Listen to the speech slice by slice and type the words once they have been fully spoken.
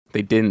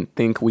they didn't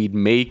think we'd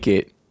make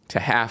it to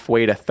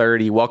halfway to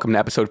 30. Welcome to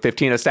episode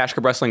 15 of Stash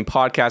Club Wrestling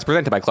Podcast,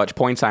 presented by Clutch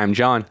Points. I am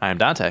John. I am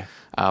Dante.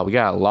 We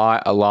got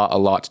a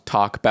lot to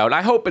talk about.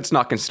 I hope it's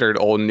not considered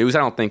old news. I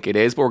don't think it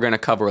is, but we're going to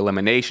cover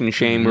Elimination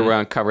Chamber. We're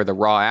going to cover the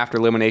Raw after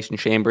Elimination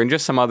Chamber and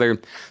just some other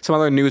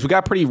news. We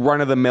got a pretty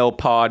run-of-the-mill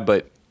pod,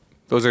 but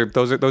those are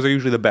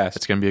usually the best.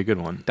 It's going to be a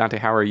good one. Dante,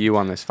 how are you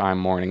on this fine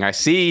morning? I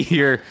see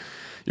you're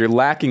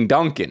lacking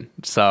Duncan.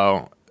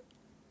 So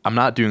I'm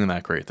not doing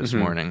that great this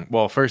morning.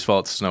 Well, first of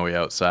all, it's snowy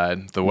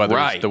outside. The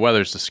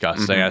weather's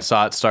disgusting. I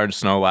saw it started to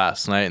snow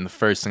last night, and the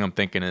first thing I'm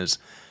thinking is,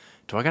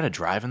 do I got to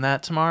drive in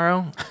that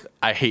tomorrow?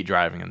 I hate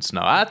driving in snow.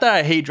 Not that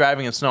I hate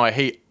driving in snow. I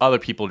hate other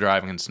people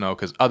driving in snow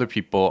because other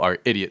people are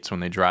idiots when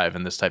they drive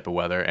in this type of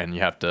weather, and you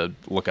have to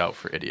look out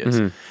for idiots.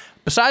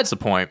 Besides the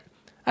point,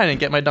 I didn't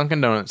get my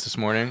Dunkin' Donuts this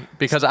morning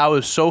because I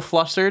was so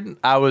flustered.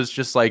 I was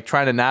just like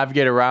trying to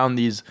navigate around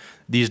these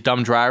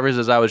dumb drivers,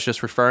 as I was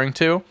just referring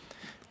to.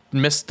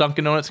 Missed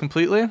Dunkin' Donuts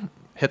completely.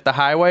 Hit the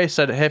highway.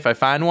 Said, hey, if I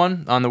find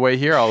one on the way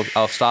here,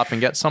 I'll stop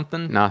and get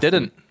something. Nothing.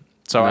 Didn't.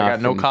 So I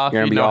got no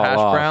coffee, no hash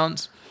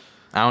browns.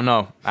 I don't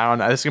know.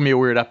 This is going to be a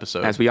weird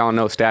episode. As we all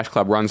know, Stash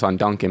Club runs on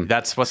Dunkin'.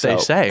 That's what they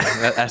say.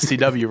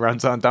 SCW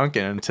runs on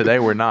Dunkin', and today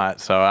we're not.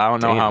 So I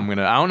don't know how I'm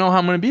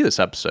going to be this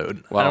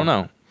episode. Well, I don't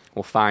know.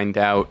 We'll find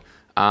out.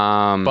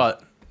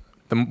 But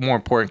the more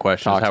important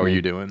question is, how are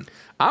you doing?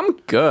 I'm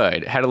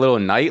good. Had a little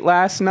night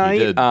last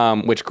night,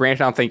 which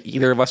granted, I don't think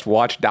either of us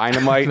watched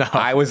Dynamite. No.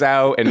 I was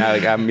out, and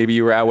maybe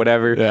you were out,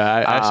 whatever.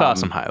 Yeah, I saw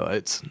some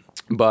highlights.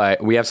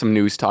 But we have some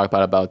news to talk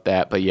about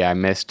that. But yeah, I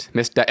missed.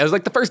 It was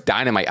like the first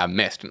Dynamite I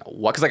missed.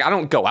 Because I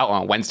don't go out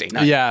on Wednesday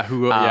night.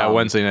 Yeah,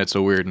 Wednesday night's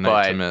a weird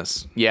night to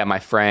miss. Yeah, my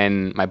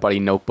buddy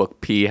Notebook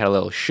P had a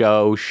little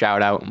show.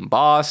 Shout out in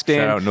Boston.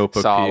 Shout out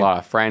Notebook Saw P. a lot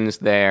of friends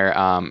there.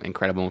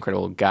 Incredible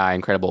guy.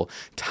 Incredible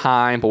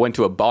time. But went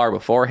to a bar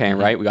beforehand,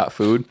 right? We got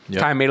food.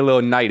 Yep. Kind of made a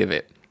little night of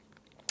it.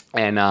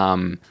 And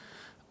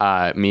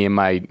me and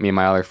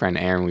my other friend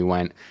Aaron, we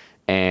went.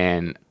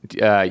 And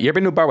you ever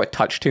been to a bar with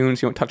Touch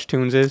Tunes? You know what Touch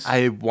Tunes is?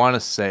 I want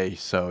to say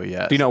so,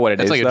 yes. Do you know what it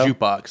is? It's like a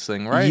jukebox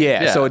thing, right?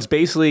 Yeah, so it's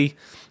basically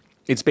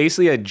a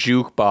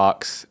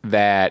jukebox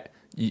that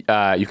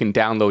you can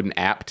download an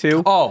app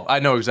to. Oh, I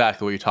know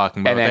exactly what you're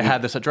talking about. And then, they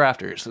had this at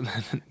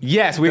Drafters.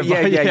 Yes,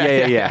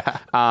 yeah.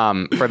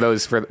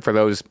 For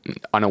those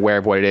unaware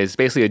of what it is,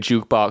 basically a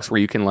jukebox where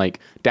you can like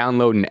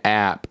download an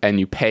app and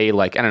you pay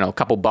like, I don't know, a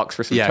couple bucks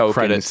for some tokens,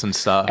 credits and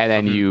stuff, and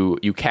then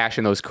you cash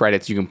in those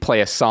credits. You can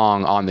play a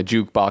song on the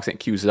jukebox and it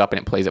queues it up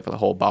and it plays it for the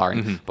whole bar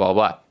and blah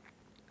blah.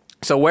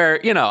 So where,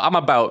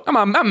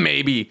 I'm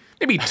maybe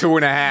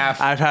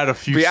 2.5. I've had a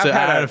few.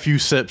 A few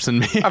sips in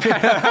me. I've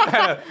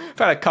had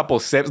a couple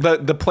sips.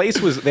 The place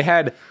they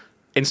had,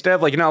 instead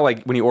of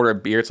like when you order a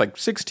beer, it's like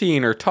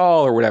 16 or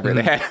tall or whatever.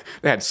 They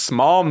had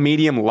small,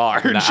 medium,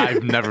 large. No,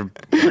 I've never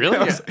been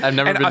to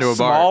a bar.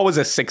 Small was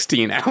a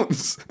 16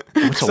 ounce.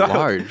 What's a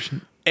large?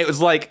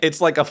 It's like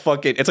a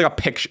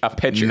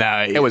pitcher.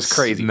 Nice. It was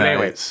crazy. Nice. But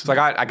anyway, so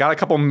I got a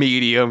couple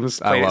mediums,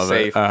 played it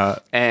safe.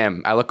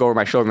 And I look over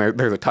my shoulder and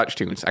there's a Touch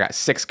Tunes. I got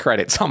 6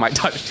 credits on my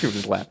Touch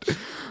Tunes left.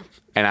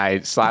 And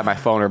I slide my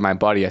phone over to my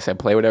buddy. I said,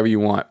 play whatever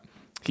you want.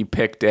 He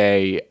picked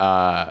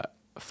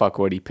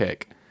what'd he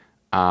pick?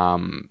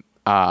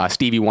 A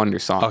Stevie Wonder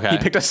song. Okay. He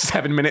picked a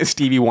 7-minute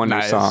Stevie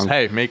Wonder song.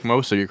 Hey, make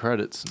most of your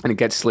credits. And it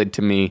gets slid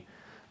to me.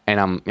 And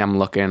I'm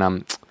looking and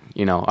I'm,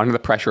 under the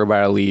pressure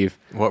about to leave.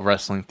 What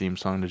wrestling theme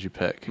song did you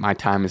pick? My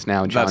Time Is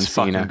Now, John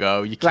Cena. Fucking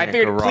go. You can't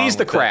go wrong. Please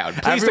the crowd.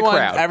 Please the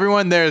crowd.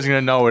 Everyone there is going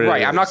to know what it is.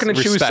 Right, I'm not going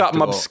to choose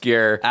something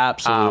obscure.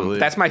 Absolutely.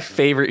 That's my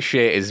favorite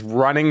shit is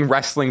running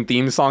wrestling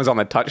theme songs on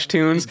the Touch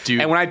Tunes.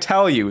 Dude. And when I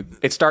tell you,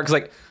 it starts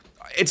like,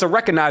 it's a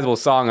recognizable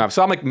song.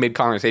 So I'm like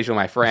mid-conversation with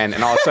my friend,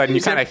 and all of a sudden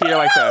you kind of hear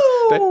like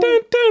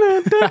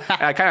the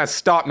and I kind of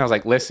stopped and I was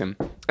like, listen.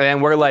 And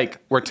then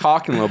we're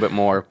talking a little bit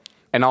more.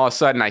 And all of a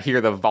sudden, I hear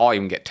the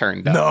volume get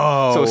turned up.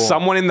 No. So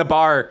someone in the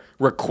bar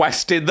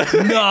requested to be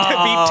turned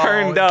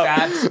up.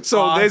 That's so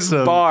awesome. This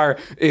bar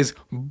is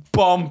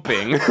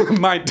bumping.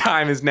 My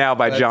Time Is Now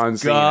by John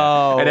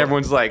Cena. And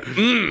everyone's like,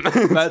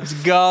 Let's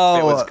go.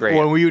 It was great.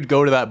 When we would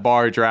go to that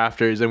bar,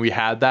 Drafters, and we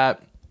had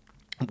that,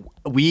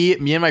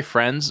 me and my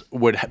friends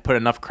would put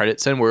enough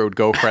credits in where it would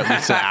go for at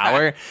least an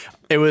hour.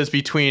 It was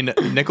between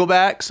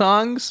Nickelback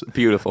songs,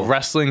 beautiful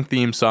wrestling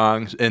theme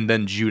songs, and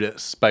then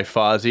Judas by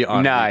Fozzy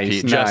on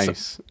repeat.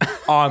 Just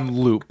on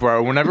loop,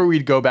 bro. Whenever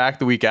we'd go back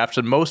the week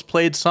after, the most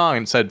played song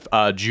and said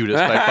Judas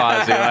by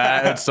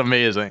Fozzy. It's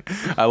amazing.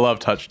 I love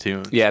Touch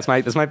Tunes. Yeah, it's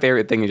my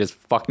favorite thing is just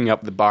fucking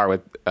up the bar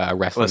with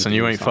wrestling. Listen,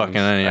 you ain't songs.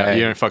 you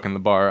ain't fucking the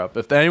bar up.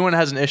 If anyone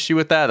has an issue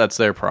with that, that's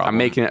their problem. I'm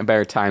making it a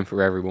better time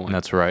for everyone.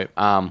 That's right.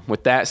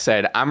 With that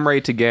said, I'm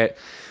ready to get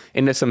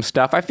into some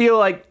stuff. I feel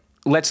like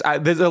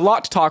there's a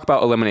lot to talk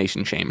about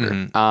Elimination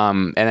Chamber.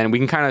 And then we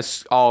can kind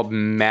of all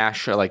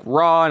mash like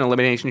Raw and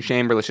Elimination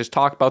Chamber. Let's just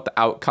talk about the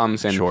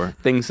outcomes and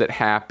things that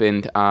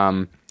happened.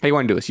 How you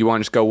want to do this? You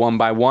want to just go one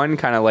by one,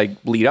 kind of like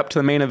lead up to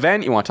the main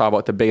event? You want to talk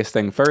about the biggest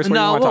thing first? What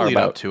do you want to talk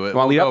about? To it. You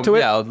want to lead up to it?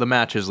 Yeah, the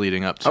match is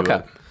leading up to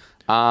it.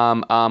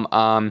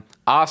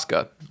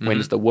 Asuka.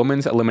 wins the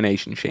Women's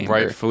Elimination Chamber.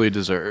 Rightfully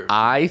deserved.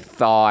 I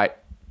thought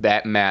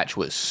that match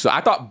was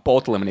I thought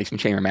both Elimination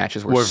Chamber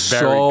matches were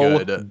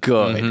very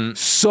good.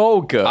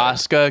 So good.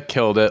 Asuka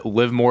killed it.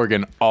 Liv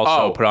Morgan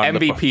also put on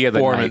MVP of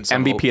the night.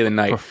 MVP of the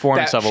night.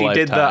 Performance of a lifetime. She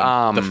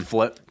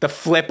did the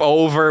flip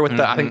over with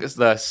the I think it's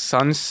the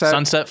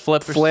sunset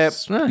flip.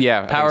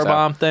 Yeah,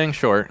 powerbomb thing.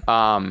 Sure.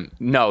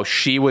 No,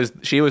 she was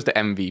the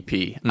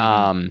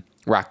MVP.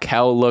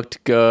 Raquel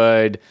looked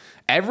good.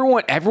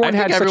 Everyone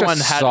had such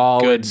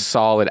a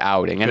solid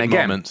outing. And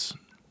again, moments.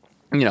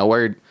 You know,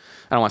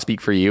 I don't want to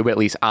speak for you, but at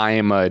least I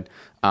am a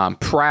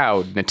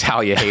proud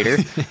Natalya hater.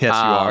 Yes, you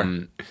are.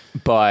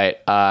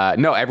 But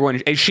no,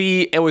 everyone.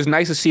 It was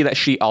nice to see that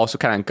she also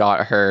kind of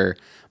got her,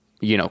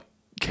 you know,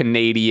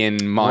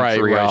 Canadian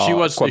Montreal. Right. She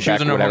was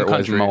in her home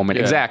country moment.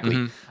 Yeah.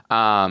 Exactly.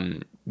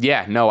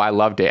 Yeah. No, I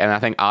loved it, and I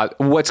think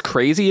what's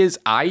crazy is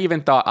I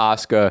even thought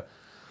Asuka.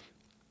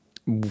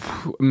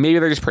 Maybe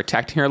they're just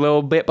protecting her a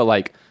little bit, but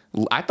like.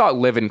 I thought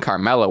Liv and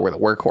Carmella were the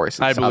workhorses.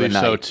 I believe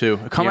so too.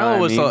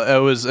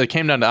 Carmella it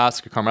came down to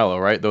Asuka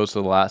Carmella, right? Those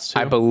are the last two.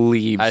 I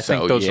believe I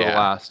think those are the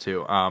last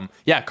two.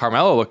 Yeah,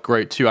 Carmella looked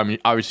great too. I mean,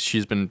 obviously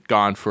she's been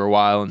gone for a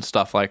while and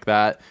stuff like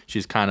that.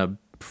 She's kind of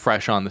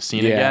fresh on the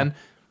scene again.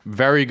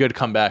 Very good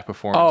comeback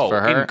performance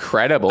for her.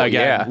 Incredible.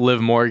 Again,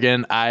 Liv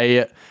Morgan.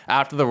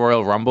 After the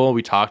Royal Rumble,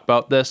 we talked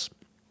about this.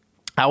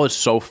 I was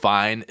so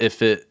fine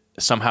if it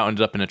somehow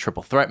ended up in a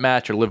triple threat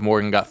match or Liv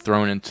Morgan got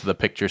thrown into the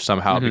picture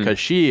somehow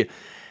because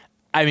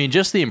I mean,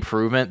 just the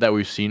improvement that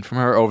we've seen from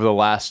her over the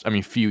last,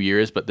 few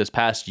years, but this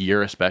past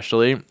year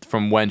especially,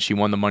 from when she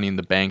won the Money in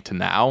the Bank to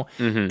now,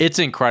 it's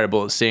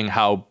incredible seeing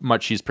how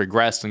much she's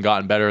progressed and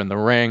gotten better in the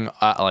ring,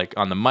 like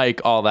on the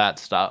mic, all that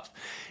stuff.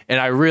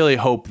 And I really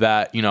hope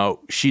that, you know,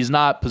 she's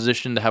not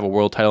positioned to have a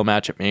world title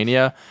match at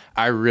Mania.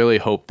 I really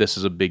hope this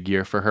is a big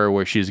year for her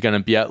where she's going to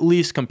be at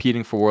least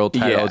competing for world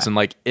titles and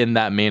like in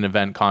that main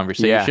event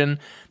conversation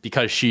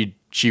because she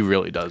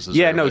really does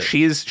deserve it.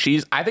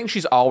 She's I think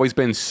she's always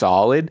been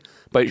solid.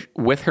 But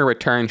with her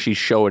return, she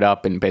showed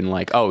up and been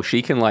like, oh,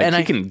 she can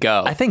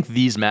go. I think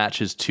these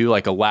matches too,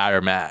 like a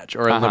ladder match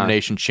or an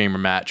elimination chamber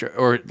match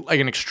or like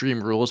an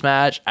Extreme Rules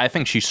match, I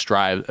think she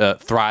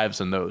thrives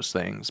in those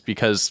things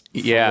because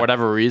for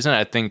whatever reason,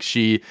 I think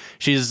she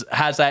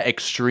has that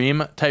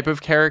extreme type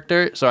of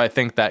character. So I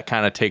think that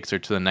kind of takes her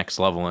to the next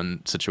level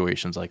in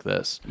situations like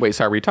this. Wait,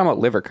 sorry, were you talking about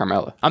Liv or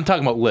Carmella? I'm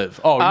talking about Liv.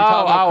 Oh, you're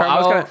talking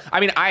about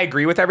Carmella? I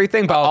agree with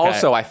everything, but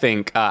also I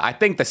think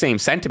the same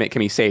sentiment can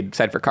be said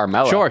for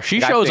Carmella. Sure,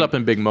 she shows up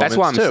in big moments. That's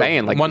what I'm too.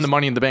 saying. Like, won the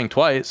Money in the Bank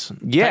twice.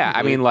 Yeah,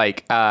 I mean,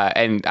 like,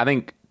 and I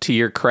think to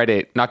your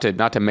credit, not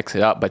to mix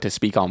it up, but to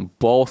speak on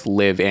both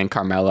Liv and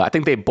Carmella, I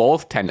think they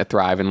both tend to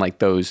thrive in like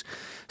those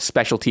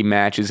specialty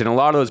matches, and a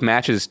lot of those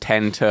matches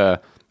tend to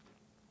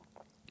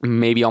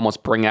maybe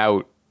almost bring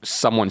out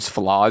someone's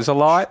flaws a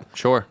lot.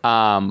 Sure.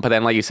 But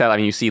then, like you said, I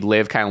mean, you see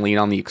Liv kind of lean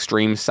on the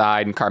extreme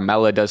side, and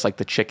Carmella does like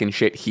the chicken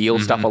shit heel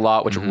stuff a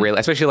lot, which really,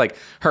 especially like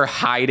her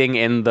hiding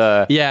in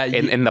the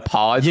in the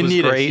pause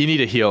was great. You need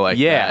a heel like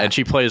that, and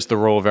she plays the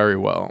role very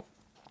well.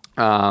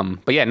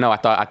 But yeah, no, I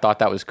thought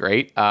that was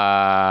great.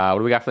 What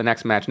do we got for the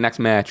next match? Next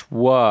match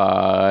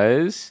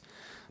was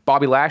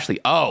Bobby Lashley.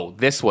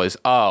 This was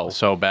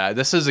so bad.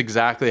 This is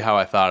exactly how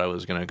I thought it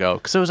was gonna go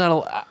because it was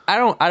I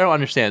don't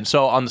understand.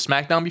 So on the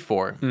SmackDown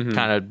before, kind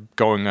of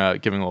giving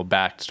a little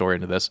backstory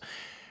into this,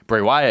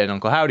 Bray Wyatt and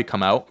Uncle Howdy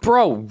come out,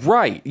 bro.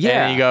 Right?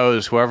 Yeah. And he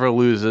goes, whoever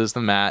loses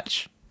the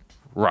match,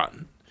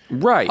 run.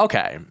 Right.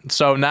 Okay.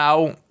 So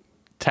now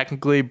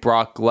technically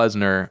Brock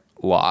Lesnar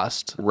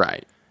lost.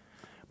 Right.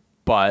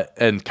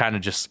 And kind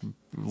of just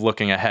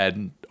looking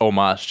ahead,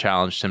 Omos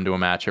challenged him to a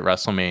match at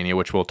WrestleMania,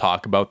 which we'll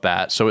talk about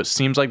that. So it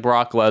seems like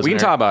Brock Lesnar... We can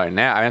talk about it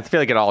now. I feel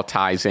like it all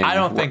ties in. I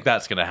don't think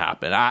that's going to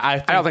happen. I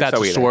think that's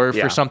a swerve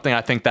for something.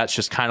 I think that's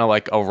just kind of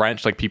like a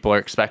wrench, like people are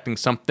expecting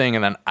something,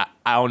 and then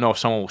I don't know if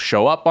someone will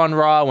show up on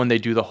Raw when they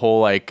do the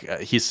whole, like,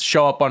 he's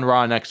show up on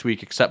Raw next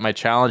week, accept my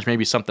challenge,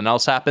 maybe something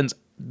else happens.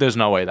 There's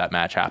no way that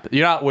match happens.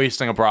 You're not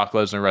wasting a Brock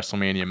Lesnar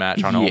WrestleMania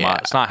match on Omos.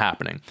 It's not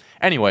happening.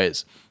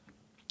 Anyways,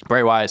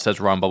 Bray Wyatt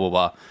says run, blah, blah,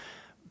 blah.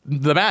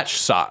 The match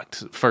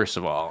sucked, first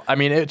of all. I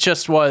mean, it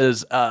just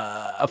was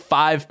a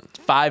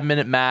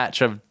 5-minute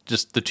match of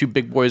just the two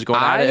big boys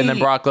going at it, and then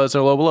Brock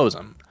Lesnar low blows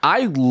him.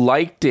 I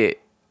liked it.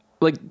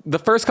 Like, the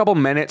first couple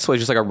minutes was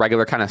just like a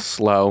regular kind of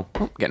slow.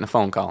 Getting a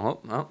phone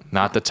call.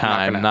 Not the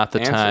time. Not the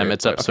time.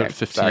 It's episode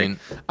 15.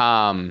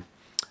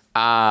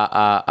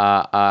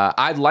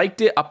 I liked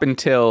it up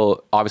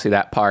until obviously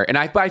that part, and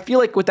I feel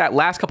like with that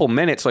last couple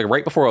minutes, like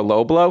right before a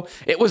low blow,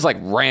 it was like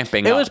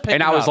ramping up,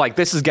 and I was like,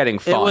 "This is getting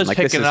fun. Like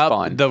this is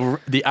fun."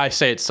 I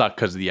say it sucked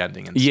because of the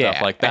ending and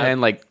stuff like that.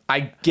 And like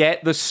I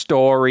get the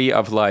story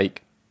of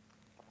like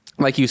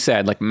you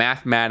said, like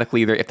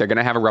mathematically, if they're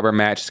gonna have a rubber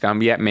match, it's gonna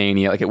be at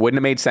Mania. Like it wouldn't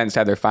have made sense to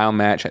have their final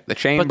match at the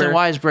Chamber. But then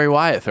why is Bray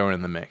Wyatt thrown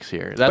in the mix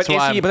here? But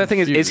the thing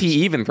is he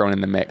even thrown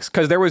in the mix?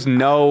 Because there was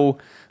no.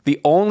 The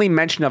only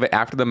mention of it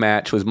after the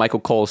match was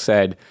Michael Cole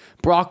said,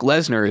 Brock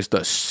Lesnar is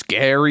the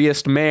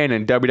scariest man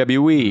in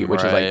WWE,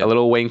 which is like a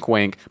little wink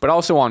wink. But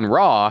also on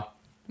Raw,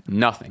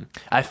 nothing.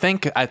 I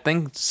think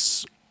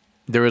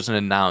there was an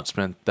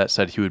announcement that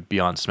said he would be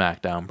on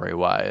SmackDown, Bray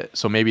Wyatt.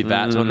 So maybe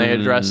that's when they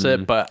address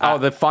it. But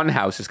the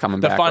Funhouse is coming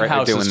back. The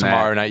Funhouse right? is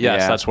tomorrow night.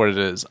 Yes, that's what it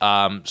is.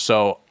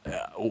 So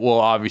we'll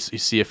obviously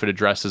see if it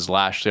addresses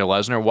Lashley or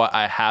Lesnar. What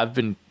I have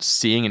been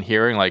seeing and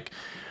hearing, like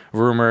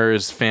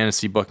rumors,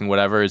 fantasy booking,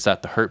 whatever, is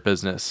that the Hurt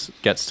Business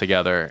gets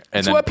together,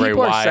 and then Bray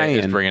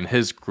Wyatt is bringing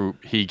his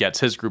group. He gets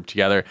his group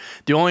together.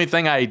 The only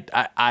thing I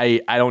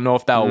don't know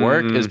if that'll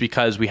work is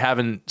because we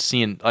haven't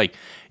seen, like,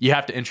 you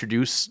have to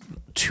introduce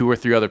 2 or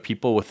 3 other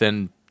people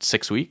within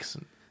 6 weeks.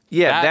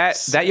 Yeah,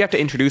 that you have to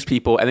introduce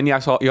people, and then you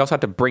also have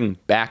to bring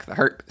back the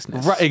Hurt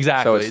Business. Right,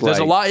 exactly. So there's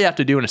a lot you have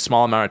to do in a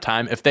small amount of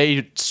time. If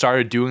they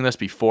started doing this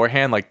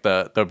beforehand, like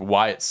the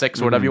Wyatt 6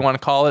 or whatever you want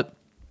to call it,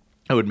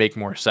 it would make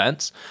more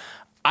sense.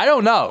 I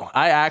don't know.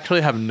 I actually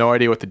have no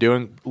idea what they're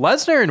doing.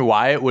 Lesnar and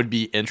Wyatt would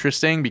be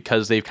interesting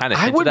because they've kind of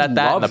hinted at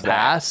that in the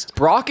past.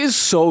 Brock is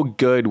so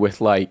good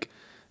with like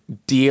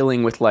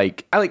dealing with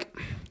Brock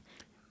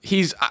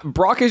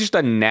is just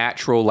a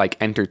natural like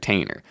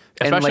entertainer.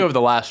 Especially over the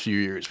last few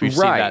years, we've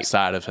seen that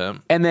side of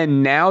him. And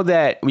then now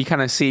that we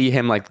kind of see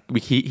him, like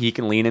he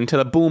can lean into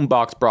the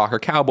boombox Brock or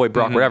cowboy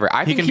Brock, whatever.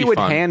 I think he would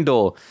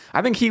handle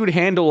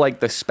like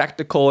the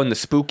spectacle and the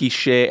spooky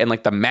shit and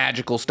like the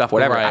magical stuff,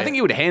 whatever. Right. I think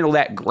he would handle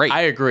that great.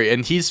 I agree.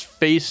 And he's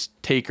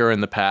faced Taker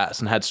in the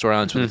past and had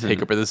storylines with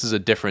Taker, but this is a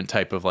different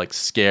type of like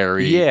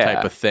scary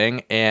type of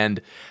thing.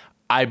 And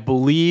I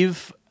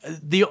believe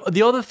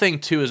the other thing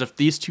too is if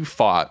these two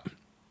fought,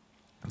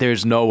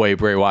 there's no way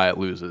Bray Wyatt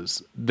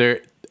loses.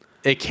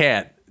 It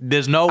can't.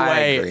 There's no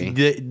way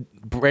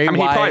Bray Wyatt...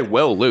 he probably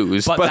will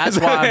lose. But that's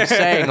why I'm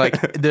saying, like,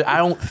 I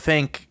don't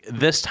think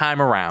this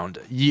time around,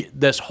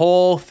 this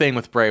whole thing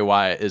with Bray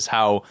Wyatt is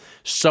how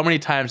so many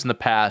times in the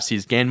past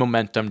he's gained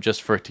momentum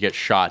just for it to get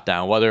shot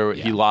down, whether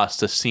he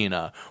lost to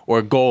Cena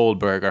or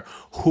Goldberg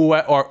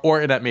or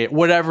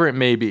whatever it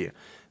may be.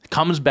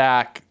 Comes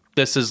back.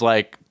 This is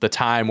like the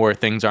time where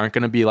things aren't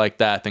going to be like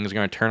that. Things are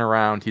going to turn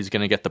around. He's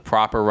going to get the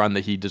proper run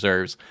that he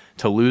deserves.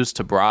 To lose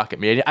to Brock, I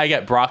mean, I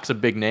get Brock's a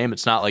big name.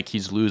 It's not like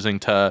he's losing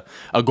to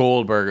a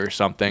Goldberg or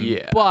something.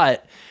 Yeah.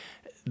 But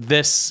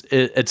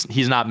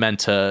he's not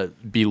meant to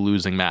be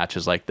losing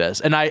matches like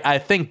this. And I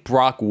think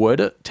Brock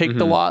would take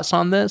the loss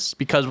on this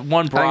because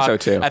Brock... I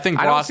think so too.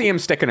 I don't see him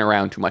sticking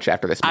around too much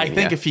after this Mania. I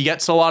think if he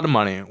gets a lot of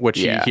money, which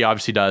he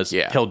obviously does,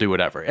 he'll do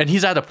whatever. And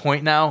he's at a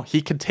point now,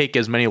 he could take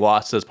as many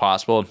losses as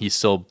possible and he's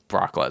still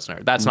Brock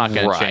Lesnar. That's not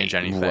going to change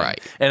anything. Right.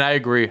 And I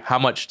agree. How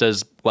much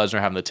does Lesnar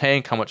have in the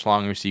tank? How much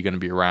longer is he going to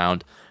be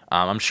around?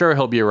 I'm sure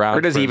he'll be around.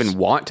 Or does he even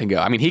want to go?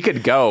 I mean, he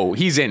could go.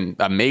 He's in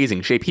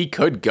amazing shape. He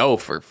could go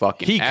for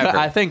fucking ever.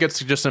 I think it's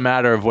just a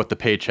matter of what the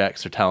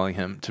paychecks are telling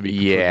him, to be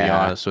completely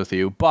honest with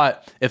you.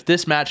 But if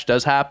this match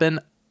does happen,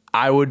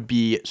 I would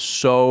be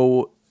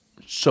so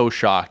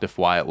shocked if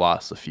Wyatt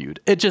lost the feud.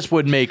 It just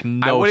would make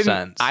no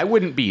sense. I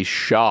wouldn't be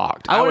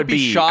shocked. I would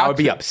be shocked. I would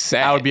be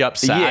upset. I would be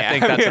upset. Yeah. I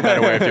think that's a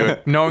better way of doing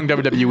it. Knowing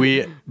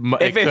WWE,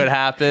 it could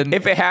happen.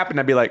 If it happened,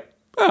 I'd be like,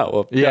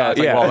 oh, well,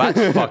 well,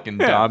 that's fucking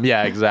dumb.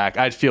 Yeah,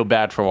 exactly. I'd feel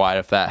bad for Wyatt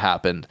if that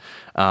happened.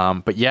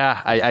 But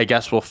yeah, I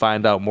guess we'll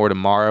find out more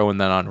tomorrow and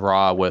then on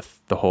Raw with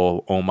the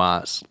whole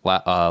Omos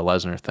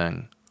Lesnar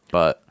thing.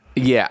 But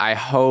yeah, I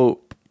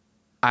hope.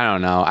 I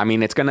don't know. I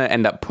mean, it's gonna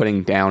end up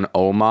putting down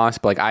Omos,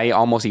 but like I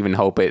almost even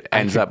hope it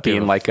ends up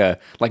being like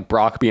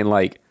Brock being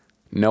like,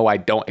 no, I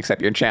don't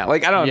accept your chant.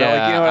 Like I don't know.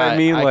 Like, you know what I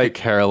mean? I like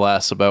could care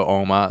less about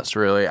Omos,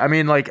 really. I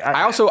mean, like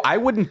I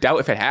wouldn't doubt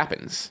if it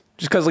happens.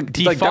 Just because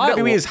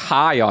WWE is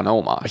high on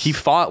Omos. He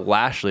fought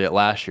Lashley at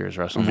last year's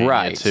WrestleMania,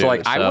 right? Too, so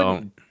I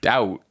wouldn't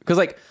doubt because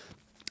like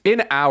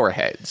in our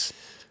heads,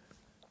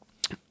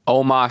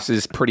 Omos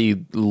is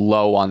pretty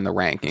low on the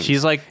rankings.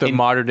 He's like the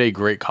modern day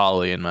Great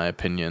Khali, in my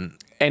opinion.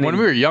 And when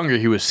we were younger,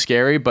 he was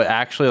scary, but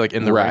actually, like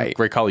in the ring,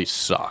 Great Khali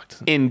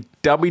sucked. In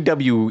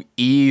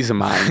WWE's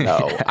mind,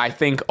 though, I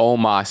think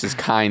Omos is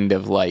kind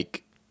of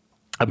like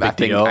a big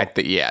deal. I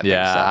think so.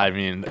 I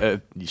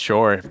mean,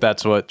 sure, if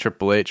that's what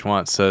Triple H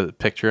wants to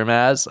picture him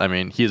as. I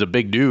mean, he's a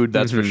big dude,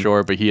 that's for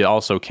sure, but he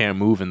also can't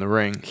move in the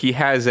ring. He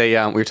has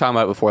a. We were talking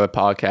about it before the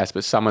podcast,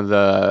 but some of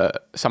the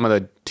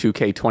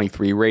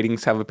 2K23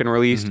 ratings have been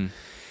released.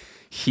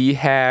 He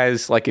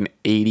has like an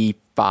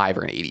 85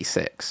 or an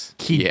 86.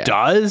 He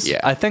does? Yeah.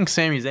 I think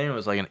Sami Zayn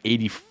was like an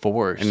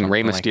 84 and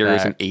Rey Mysterio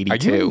is an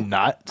 82. Are you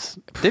nuts?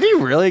 Did he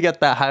really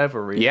get that high of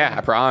a rating? Yeah, I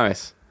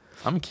promise.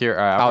 I'm curious.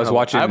 I was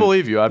watching. I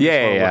believe you. I just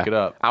want to look it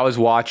up. I was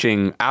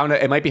watching. I don't know.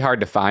 It might be hard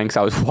to find because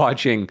I was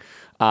watching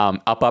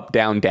Up,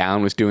 Down,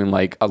 Down was doing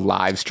like a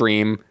live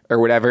stream or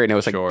whatever, and it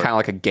was like kind of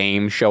like a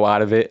game show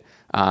out of it.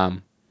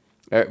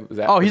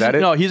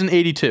 He's an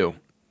 82.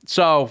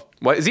 So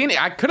what is he?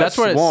 I could have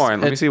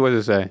sworn. Let me see what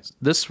does it say.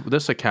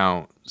 This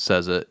account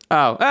says it.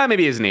 Oh,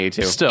 maybe he's an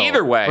 82. Still,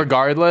 either way,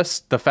 regardless,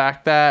 the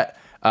fact that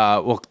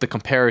the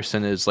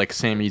comparison is like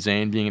Sami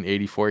Zayn being an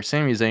 84.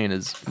 Sami Zayn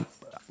is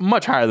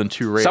much higher than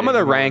 2 ratings. Some of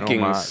the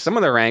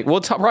rankings,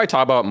 we'll probably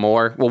talk about it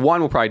more. Well, 1,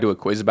 we'll probably do a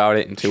quiz about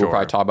it, and 2, we'll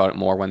probably talk about it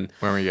more when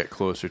we get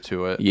closer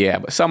to it. Yeah,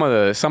 but some of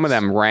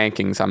them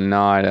rankings, I'm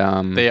not.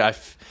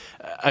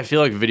 I feel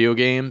like video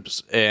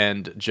games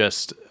and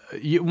just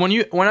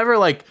whenever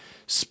like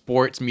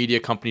sports media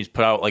companies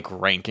put out like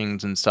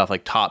rankings and stuff,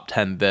 like top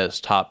 10 this,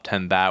 top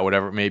 10 that,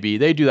 whatever it may be,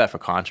 they do that for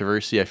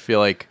controversy. I feel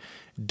like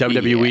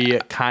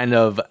WWE kind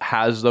of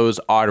has those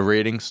odd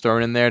ratings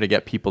thrown in there to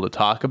get people to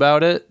talk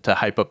about it, to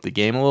hype up the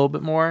game a little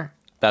bit more.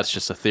 That's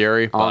just a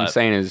theory. All I'm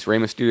saying is Rey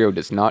Mysterio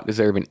does not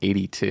deserve an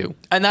 82.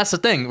 And that's the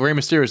thing. Rey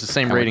Mysterio is the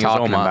same rating as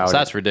Omos. So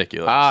that's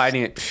ridiculous.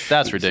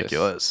 That's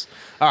ridiculous.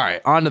 All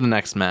right, on to the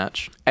next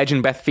match. Edge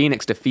and Beth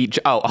Phoenix defeat...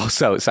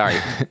 also, sorry,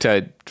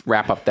 to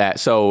wrap up that.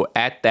 So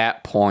at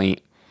that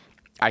point,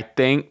 I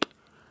think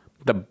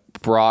the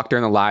Brock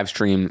during the live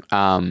stream,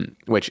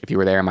 which if you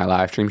were there in my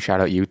live stream, shout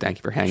out you. Thank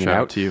you for hanging out.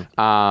 Shout out to you.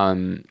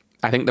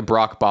 I think the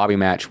Brock Bobby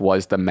match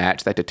was the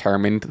match that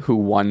determined who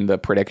won the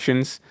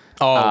predictions.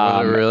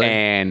 Oh, really?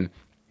 And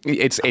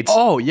it's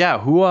oh yeah,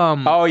 who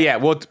oh yeah,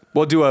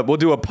 we'll do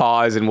a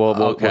pause and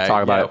we'll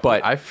talk about it.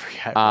 But I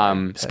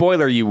forget.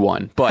 Spoiler, you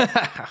won. But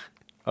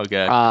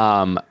okay.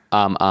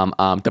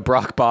 The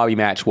Brock Bobby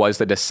match was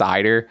the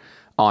decider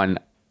on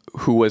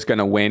who was going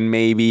to win,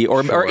 maybe,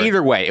 or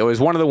either way, it was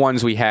one of the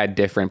ones we had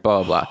different,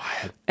 blah blah blah.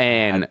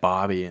 And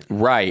Bobby,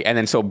 right, and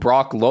then so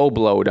Brock low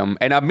blowed him,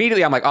 and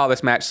immediately I'm like, oh,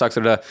 this match sucks,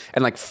 and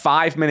like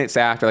 5 minutes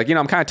after, like,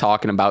 I'm kind of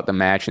talking about the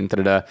match and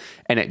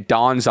and it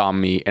dawns on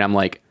me, and I'm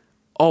like,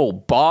 oh,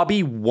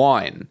 Bobby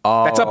won.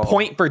 That's a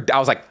point for. I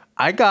was like,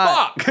 I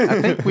got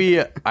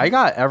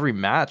every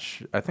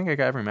match. I think I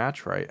got every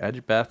match right.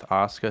 Edge, Beth,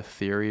 Asuka,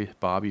 Theory,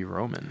 Bobby,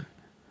 Roman.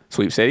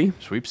 Sweep City?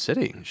 Sweep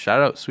City.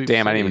 Shout out Sweep City.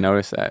 Damn, I didn't even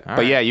notice that. All but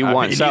right. Yeah, you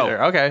won. So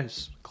okay,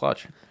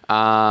 clutch.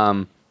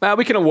 Well,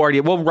 we can award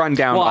you. We'll run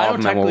down. Well, I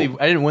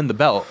didn't win the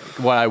belt.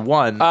 What I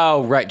won.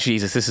 Oh right,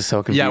 Jesus, this is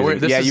so confusing.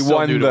 You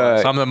won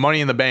the. So I'm the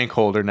Money in the Bank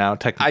holder now.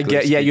 Technically, I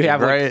get. Yeah, you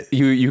have right. Like,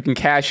 you can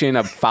cash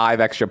in 5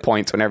 extra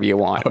points whenever you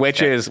want,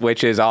 okay.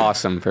 which is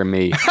awesome for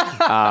me.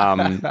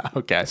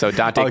 Okay. So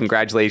Dante,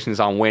 congratulations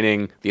on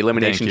winning the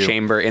Elimination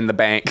Chamber in the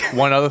bank.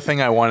 One other thing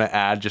I want to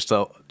add, just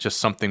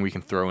something we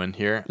can throw in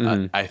here.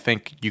 Mm-hmm. I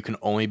think you can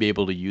only be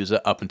able to use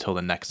it up until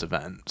the next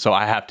event. So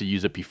I have to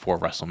use it before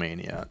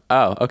WrestleMania.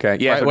 Oh, okay.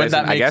 Yeah. Right? So wouldn't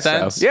that make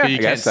sense? So. Yeah, you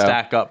can't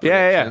stack up.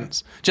 Yeah.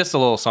 Just a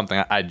little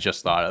something I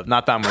just thought of.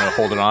 Not that I'm going to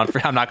hold it on for.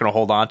 I'm not going to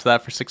hold on to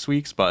that for 6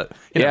 weeks, but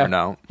you never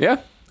know.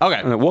 Yeah.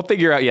 Okay. We'll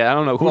figure out. Yeah, I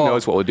don't know. Who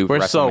knows what we'll do for WrestleMania.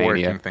 We're still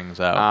working things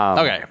out.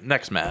 Okay,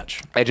 next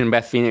match. Edge and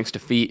Beth Phoenix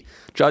defeat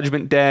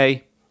Judgment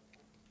Day.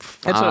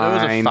 It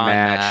was a fine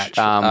match.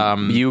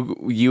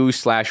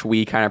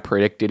 We kind of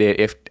predicted it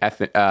if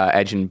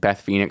Edge and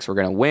Beth Phoenix were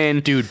going to win.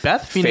 Dude,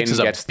 Beth Phoenix is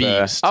a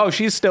beast.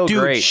 She's still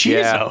great.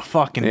 She's a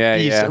fucking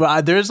beast. Yeah.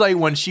 There's like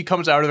when she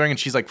comes out of the ring and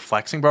she's like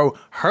flexing, bro,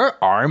 her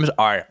arms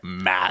are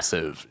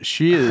massive.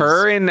 She is.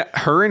 Her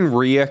and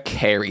Rhea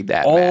carried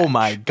that match. Oh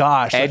my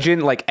gosh. Edge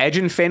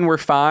and Finn were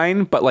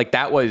fine, but like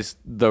that was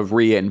the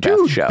Rhea and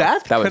Beth show.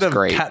 Beth that was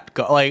great. I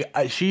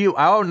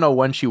don't know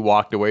when she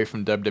walked away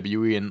from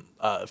WWE and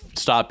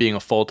stopped being a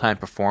full-time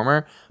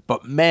performer,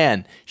 but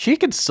man, she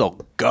could still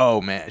go,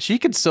 man. She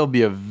could still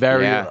be a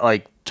very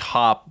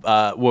top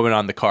woman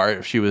on the card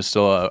if she was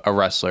still a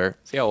wrestler.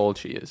 See how old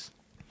she is.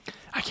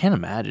 I can't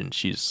imagine.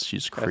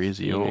 She's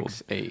crazy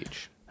old.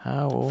 Age.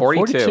 How old?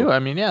 42. I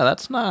mean, yeah,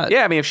 that's not.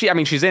 Yeah, I mean,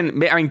 she's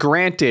in. I mean,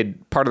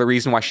 granted, part of the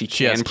reason why she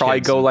can probably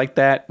go like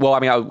that. Well, I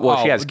mean,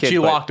 she has kids. She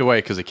walked away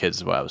because of kids.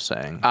 Is what I was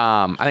saying.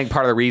 I think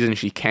part of the reason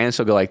she can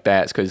still go like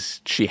that is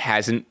because she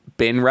hasn't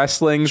been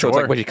wrestling. So it's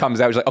like when she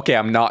comes out, she's like, okay,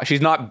 I'm not. She's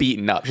not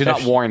beaten up. She's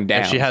not worn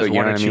down. If she has so,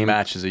 one or two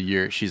matches a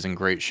year, she's in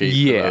great shape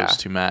for those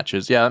 2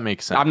 matches. Yeah, that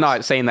makes sense. I'm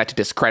not saying that to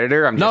discredit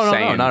her. I'm just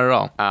saying, no, not at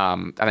all.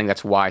 I think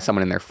that's why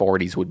someone in their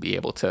 40s would be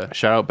able to.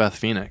 Shout out Beth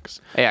Phoenix.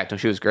 Yeah,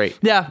 she was great.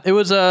 Yeah, it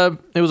was a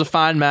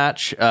fine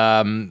match.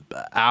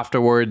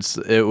 Afterwards,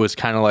 it was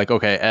kind of like,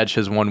 okay, Edge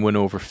has 1 win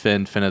over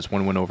Finn. Finn has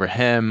 1 win over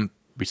him.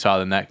 We saw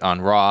the neck on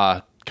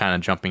Raw, kind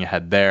of jumping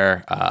ahead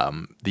there.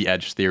 The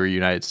Edge Theory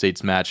United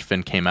States match.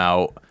 Finn came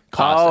out.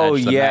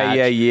 Edge the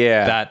match.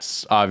 Yeah.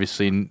 That's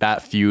obviously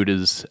that feud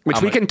is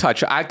we can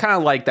touch. I kind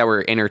of like that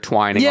we're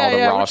intertwining all the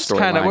Raw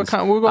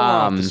storylines. We're going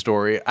off the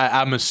story.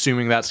 I'm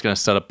assuming that's going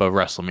to set up a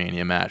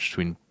WrestleMania match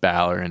between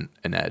Balor and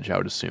Edge. I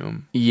would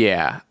assume.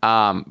 Yeah.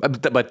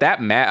 But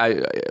that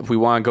match, if we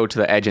want to go to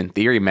the Edge and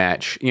Theory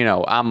match,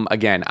 I'm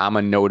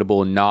a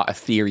notable not a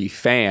Theory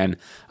fan.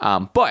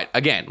 But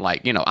again,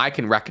 I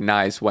can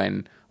recognize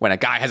when a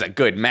guy has a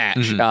good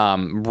match.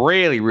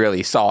 Really,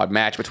 really solid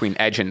match between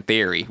Edge and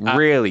Theory.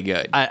 Really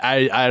good.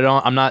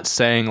 I'm not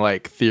saying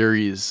like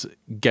Theory's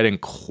getting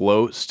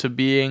close to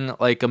being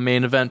like a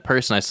main event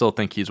person. I still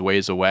think he's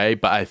ways away,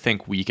 but I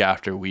think week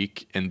after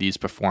week in these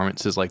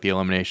performances, like the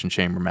Elimination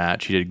Chamber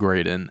match, he did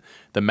great in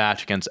the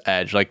match against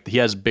Edge. Like he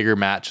has bigger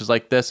matches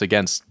like this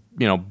against,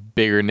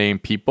 bigger name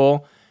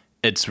people.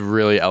 It's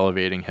really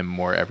elevating him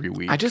more every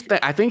week.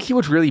 I think he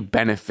would really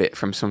benefit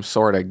from some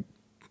sort of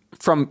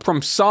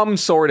from some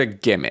sort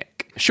of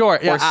gimmick. Sure.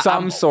 Yeah, or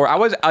some sort. I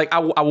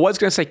was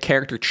gonna say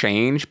character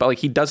change, but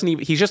he doesn't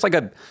even. He's just like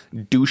a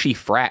douchey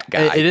frat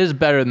guy. It is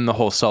better than the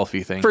whole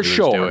selfie thing. For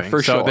sure.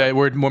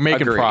 We're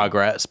making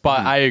progress, but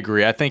I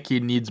agree. I think he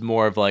needs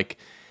more of like.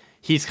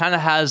 he's kind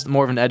of has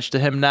more of an edge to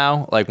him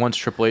now. Like once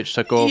Triple H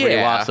took over, he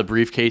lost the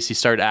briefcase. He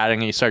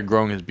started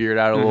growing his beard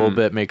out a little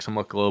bit, makes him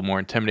look a little more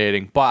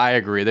intimidating. But I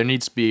agree, there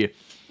needs to be,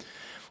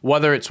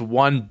 whether it's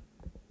one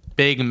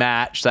big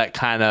match that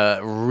kind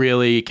of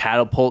really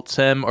catapults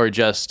him, or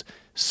just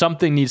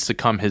something needs to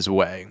come his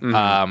way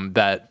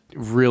that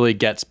really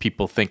gets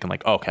people thinking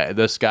like, okay,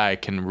 this guy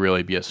can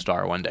really be a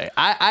star one day.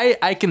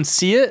 I can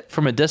see it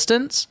from a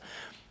distance,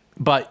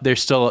 but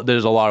there's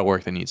a lot of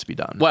work that needs to be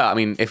done. Well, I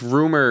mean, if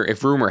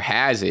rumor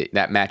has it,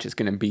 that match is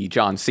going to be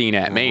John Cena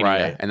at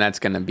Mania, and that's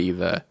going to be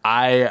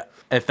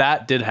if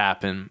that did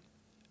happen,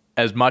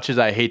 as much as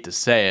I hate to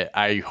say it,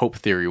 I hope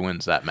Theory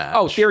wins that match.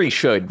 Oh, Theory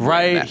should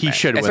win that he match.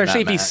 should win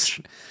especially that if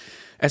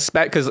match.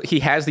 Because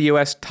he has the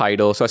U.S.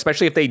 title, so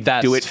especially if they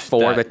do it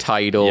for the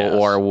title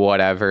or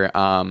whatever.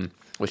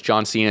 Which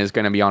John Cena is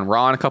going to be on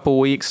Raw in a couple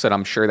weeks, so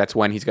I'm sure that's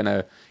when he's going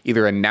to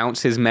either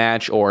announce his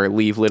match or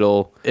leave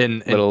little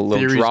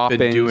drop-ins.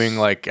 Been doing,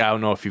 like, I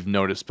don't know if you've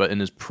noticed, but in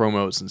his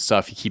promos and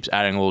stuff, he keeps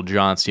adding little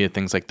John Cena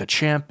things like the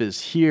champ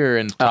is here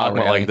and talking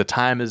about like the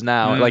time is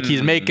now. Like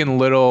he's making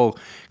little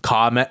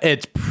comment.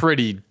 It's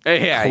pretty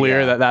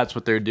clear that that's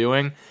what they're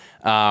doing.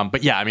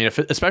 But yeah, I mean,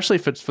 especially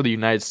if it's for the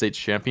United States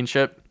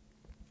Championship,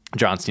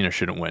 John Cena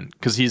shouldn't win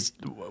because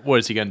what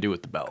is he going to do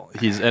with the belt?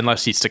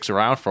 Unless he sticks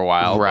around for a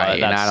while,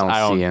 right? And I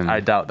don't see him. I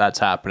doubt that's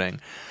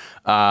happening.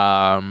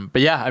 But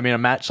yeah, I mean, a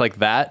match like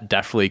that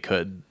definitely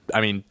could.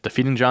 I mean,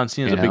 defeating John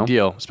Cena is a big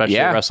deal, especially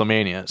at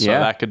WrestleMania. So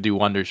that could do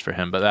wonders for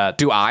him. But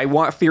do I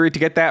want Theory to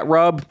get that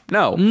rub?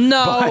 No,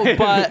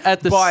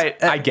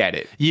 but I get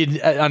it.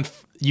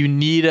 You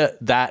need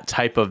that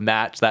type of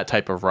match, that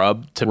type of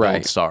rub to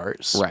build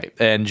stars. Right.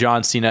 And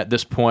John Cena at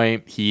this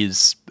point,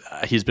 he's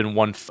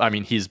been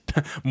he's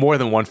more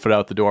than 1 foot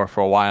out the door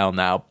for a while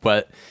now.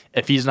 But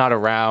if he's not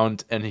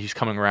around and he's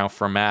coming around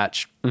for a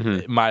match,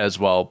 it might as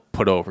well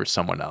put over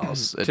someone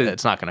else.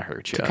 It's not going to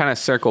hurt you. To kind of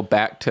circle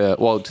back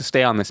to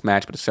stay on this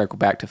match, but to circle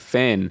back to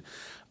Finn,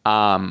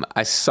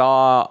 I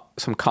saw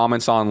some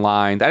comments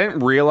online that I didn't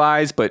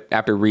realize, but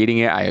after reading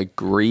it, I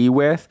agree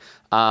with.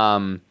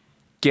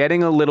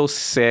 Getting a little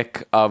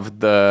sick of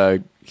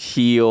the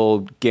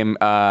heel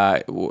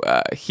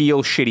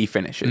shitty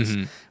finishes.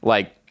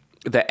 Like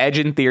the Edge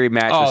and Theory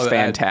match was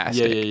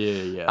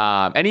fantastic.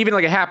 Yeah. And even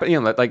like it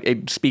happened, like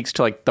it speaks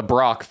to like the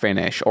Brock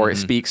finish, or it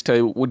speaks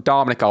to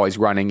Dominic always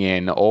running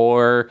in,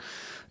 or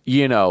I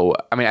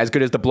mean, as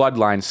good as the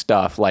Bloodline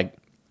stuff, like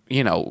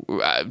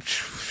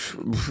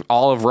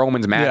all of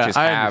Roman's matches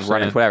have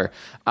run-ins, whatever.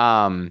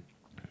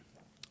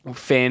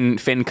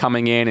 Finn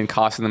coming in and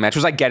costing the match,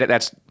 because I get it,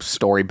 that's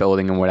story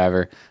building and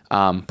whatever,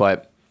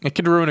 but it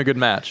could ruin a good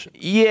match.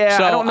 Yeah,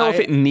 so I don't know if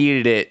it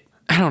needed it.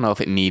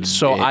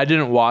 So I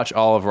didn't watch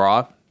all of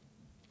Raw.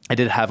 I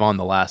did have on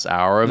the last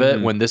hour of it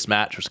when this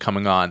match was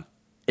coming on.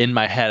 In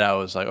my head, I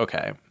was like,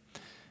 okay,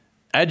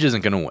 Edge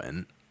isn't going to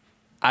win.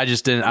 I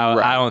just didn't.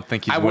 I don't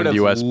think he's won the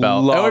U.S.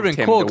 belt. It would have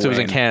been cool because it was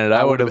in Canada.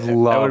 That would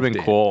have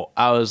been cool.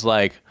 I was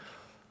like,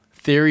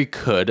 Theory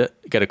could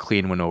get a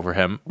clean win over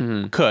him.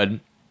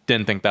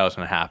 Didn't think that was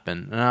going to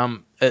happen.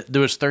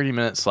 There was 30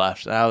 minutes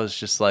left, and I was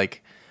just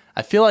like,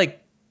 I feel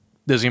like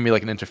there's going to be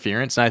like an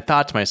interference. And I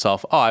thought to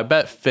myself, oh, I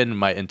bet Finn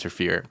might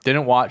interfere.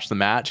 Didn't watch the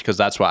match because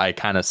that's what I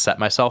kind of set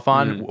myself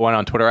on. Went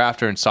on Twitter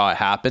after and saw it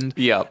happened.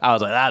 Yep. I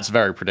was like, that's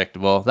very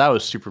predictable. That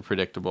was super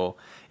predictable.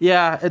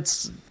 Yeah,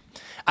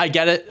 I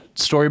get it.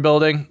 Story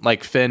building,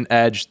 like Finn,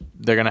 Edge,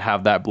 they're gonna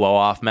have that blow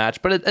off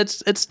match, but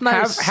it's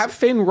nice. Have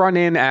Finn run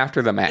in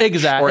after the match,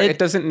 exactly. Or it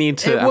doesn't need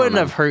to. It wouldn't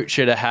have hurt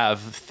you to have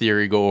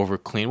Theory go over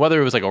clean, whether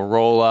it was like a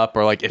roll up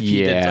or like if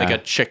he did like a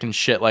chicken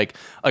shit, like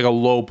a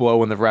low blow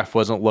when the ref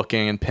wasn't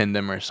looking and pinned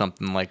him or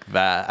something like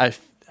that.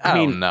 I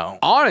don't know.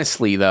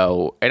 Honestly,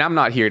 though, and I'm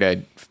not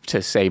here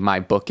to say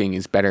my booking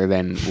is better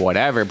than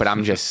whatever, but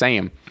I'm just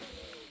saying,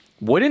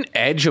 wouldn't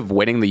Edge of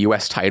winning the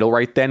U.S. title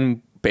right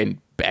then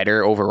been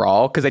better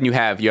overall? Because then you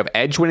have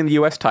Edge winning the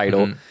U.S.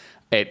 title.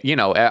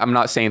 I'm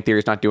not saying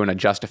Theory's not doing a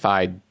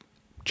justified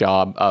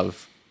job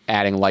of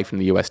adding life in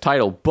the U.S.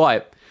 title,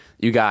 but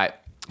you got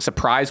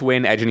surprise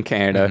win Edge in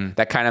Canada.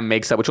 That kind of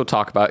makes up, which we'll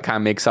talk about, kind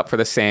of makes up for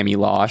the Sami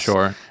loss.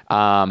 Sure.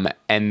 And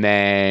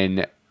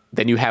then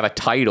you have a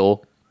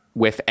title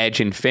with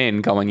Edge and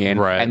Finn going in,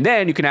 right? And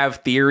then you can have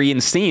Theory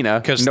and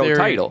Cena,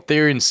 title.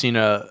 Theory and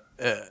Cena.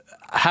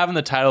 Having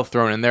the title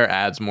thrown in there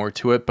adds more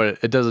to it, but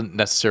it doesn't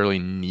necessarily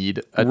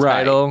need a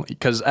title,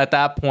 because at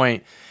that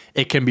point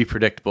it can be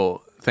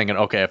predictable, thinking,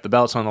 okay, if the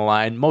belt's on the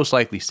line, most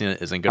likely Cena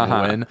isn't going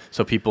to win,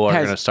 so people are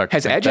going to start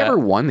to think Edge ever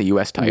won the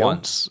U.S. title?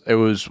 Once. It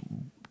was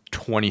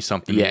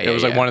 20-something. Yeah, it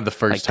was like one of the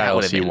first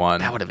titles he won.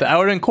 That would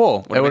have been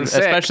cool.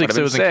 Especially because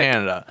it was in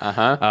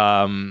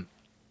Canada.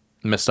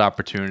 Missed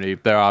opportunity.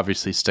 They're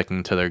obviously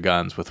sticking to their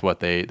guns with what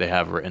they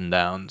have written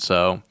down.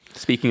 So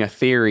speaking of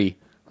Theory,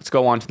 let's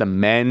go on to the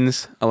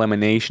men's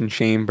Elimination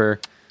Chamber.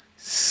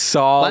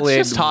 Solid.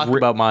 Let's just talk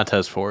about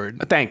Montez Ford.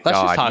 Let's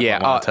just talk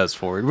about Montez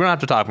Ford. We don't have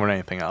to talk about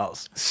anything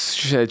else.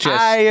 Just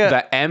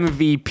the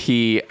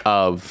MVP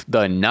of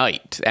the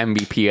night,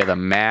 MVP of the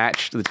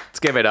match. Let's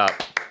give it up.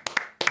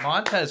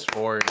 Montez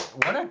Ford,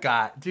 what a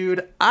guy.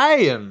 Dude, I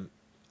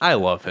I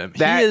love him.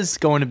 He is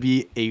going to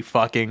be a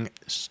fucking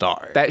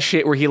star. That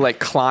shit where he like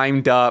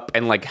climbed up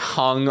and like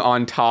hung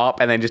on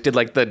top and then just did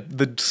like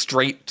the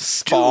straight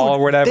fall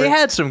or whatever. They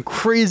had some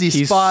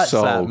crazy spots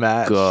that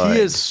match. Good.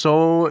 He is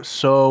so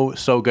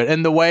good.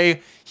 And the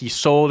way he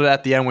sold it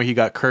at the end where he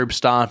got curb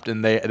stomped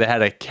and they had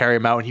to carry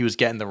him out and he was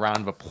getting the round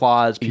of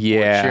applause. People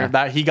were cheering.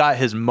 That he got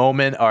his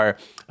moment or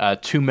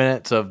 2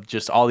 minutes of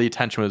just all the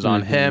attention was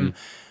on him.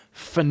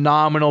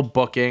 Phenomenal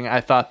booking.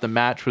 I thought the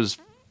match was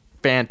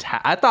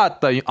fantastic. I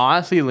thought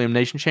honestly,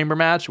 Elimination Chamber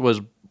match was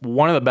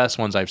one of the best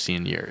ones I've seen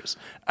in years.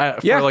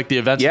 For like the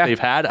events that they've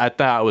had, I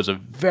thought it was a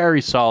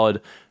very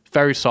solid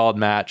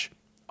match.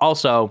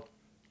 Also,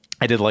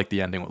 I did like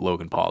the ending with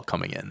Logan Paul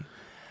coming in.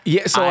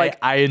 Yeah, so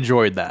I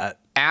enjoyed that.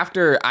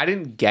 After I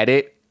didn't get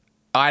it.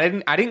 I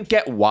didn't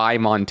get why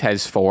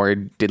Montez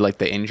Ford did like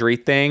the injury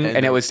thing,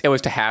 and it was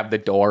to have the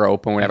door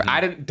open, whatever.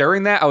 I didn't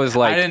during that. I was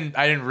like,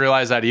 I didn't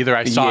realize that either.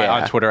 I saw it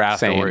on Twitter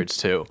afterwards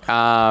too.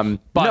 But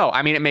no,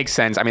 I mean it makes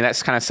sense. I mean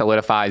that's kind of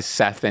solidifies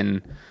Seth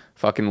and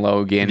fucking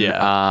Logan.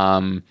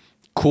 Yeah.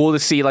 Cool to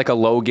see like a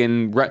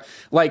Logan.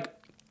 Like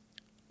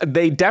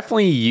they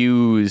definitely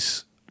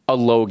use a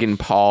Logan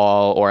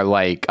Paul or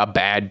like a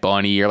Bad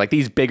Bunny or like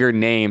these bigger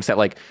names that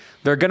like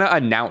they're gonna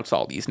announce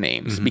all these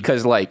names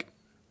because like.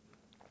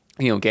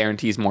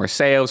 Guarantees more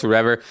sales or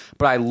whatever.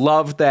 But I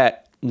love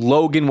that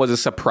Logan was a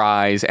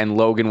surprise and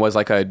Logan was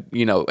like they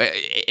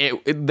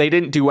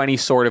didn't do any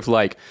sort of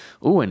like,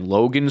 ooh, and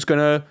Logan's going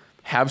to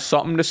have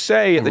something to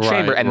say at the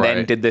chamber and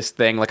then did this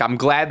thing. Like, I'm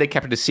glad they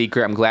kept it a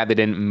secret. I'm glad they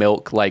didn't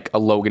milk like a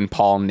Logan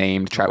Paul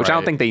name to try, which I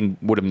don't think they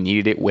would have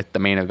needed it with the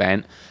main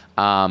event.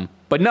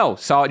 But no,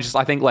 so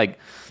I think like,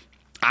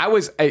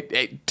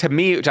 to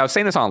me, which I was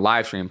saying this on a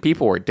live stream,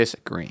 people were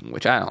disagreeing,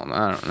 which I don't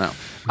know.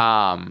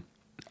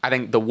 I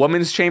think the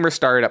women's chamber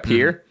started up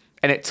here,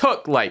 and it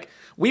took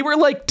we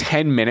were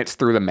 10 minutes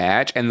through the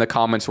match, and the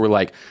comments were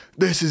like,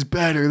 this is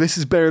better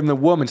than the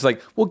women's.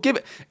 Like, well,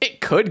 it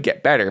could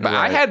get better, but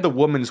I had the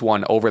women's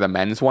one over the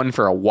men's one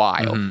for a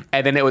while,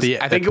 and then it was,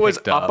 I think it was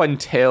up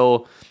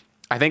until,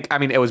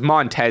 it was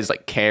Montez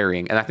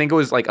carrying, and I think it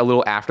was a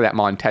little after that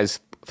Montez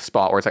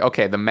spot where it's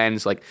okay, the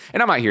men's and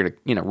I'm not here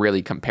to,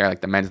 really compare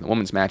the men's and the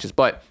women's matches,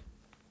 but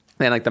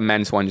then the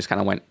men's one just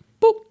kind of went,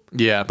 boop.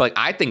 Yeah, but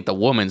I think the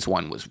women's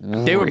one was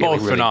they were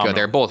both really phenomenal. Good.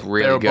 They're both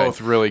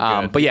really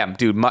good. But yeah,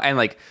 dude,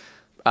 and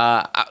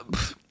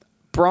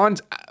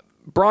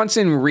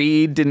Bronson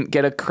Reed didn't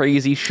get a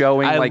crazy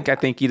showing I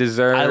think he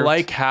deserved. I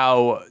like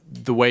how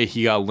the way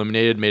he got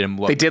eliminated made him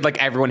look. They did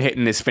everyone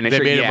hitting his finisher.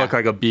 They made him look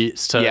like a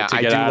beast. To get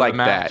out of the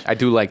match. I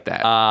do like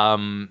that.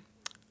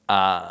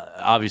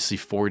 Obviously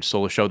Ford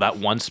stole the show. That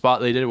one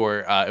spot they did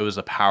where it was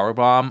a power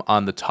bomb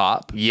on the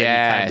top.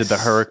 Yeah, did the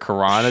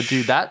Hurricanrana,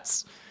 dude.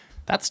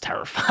 That's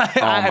terrifying.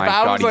 Oh my if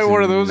I was God,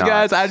 one of those nuts.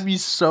 guys, I'd be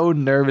so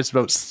nervous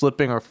about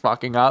slipping or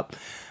fucking up.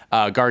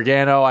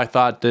 Gargano, I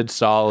thought, did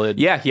solid.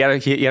 Yeah, he had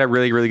a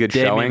really, really good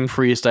showing.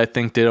 Priest, I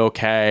think, did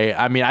okay.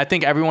 I mean, I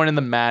think everyone in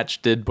the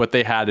match did what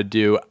they had to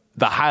do.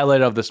 The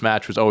highlight of this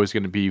match was always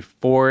going to be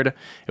Ford.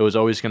 It was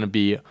always going to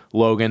be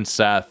Logan,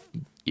 Seth,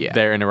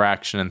 their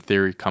interaction and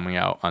Theory coming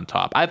out on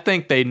top. I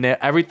think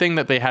everything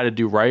that they had to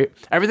do right,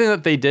 everything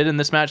that they did in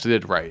this match, they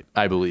did right,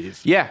 I believe.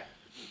 Yeah.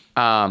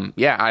 I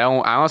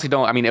honestly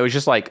don't. I mean, it was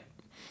just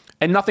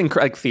and nothing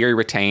Theory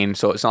retained,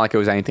 so it's not like it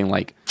was anything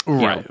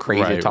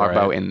crazy to talk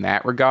about in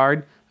that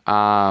regard.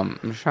 I'm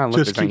just trying to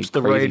look at any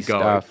crazy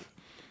stuff.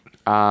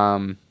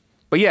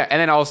 But yeah,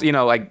 and then also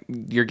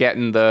you're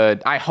getting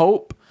I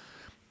hope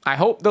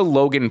the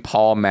Logan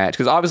Paul match,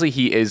 because obviously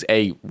he is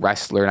a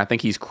wrestler, and I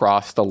think he's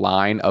crossed the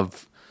line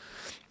of.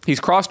 He's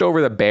crossed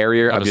over the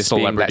barrier of just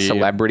being that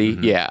celebrity.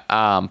 Yeah.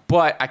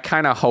 But I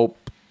kind of hope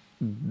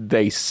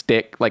they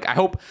stick. I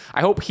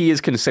hope he is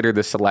considered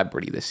the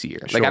celebrity this year.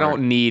 Sure. I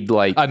don't need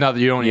you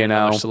don't need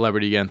another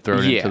celebrity again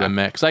thrown into the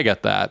mix. I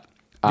get that.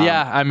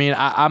 I mean,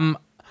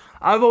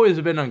 I've always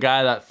been a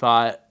guy that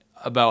thought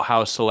about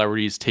how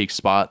celebrities take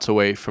spots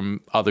away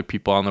from other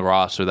people on the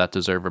roster that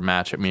deserve a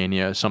match at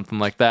Mania or something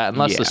like that,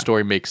 unless the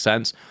story makes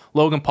sense.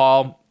 Logan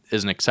Paul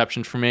is an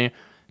exception for me.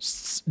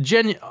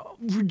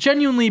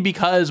 Genuinely,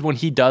 because when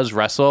he does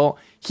wrestle,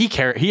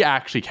 he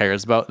actually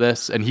cares about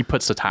this, and he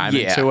puts the time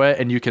into it,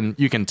 and you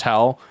can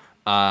tell,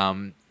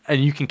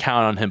 and you can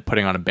count on him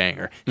putting on a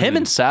banger. Him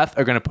and Seth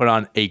are going to put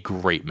on a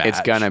great match.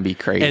 It's gonna be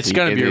crazy. It's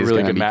going to be a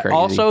really good match.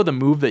 Also, the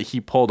move that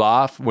he pulled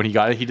off when he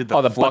got it, he did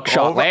the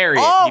buckshot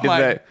lariat. Oh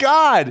my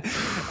God!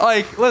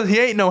 Listen, he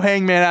ain't no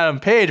Hangman Adam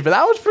Page, but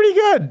that was pretty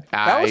good.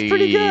 That was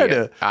pretty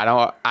good.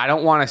 I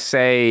don't want to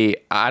say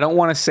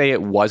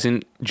it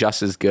wasn't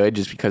just as good,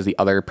 just because the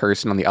other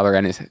person on the other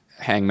end is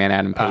Hangman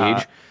Adam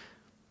Page.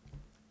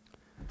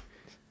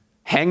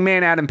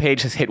 Hangman Adam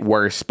Page has hit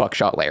worse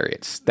buckshot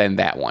lariats than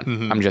that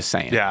one. I'm just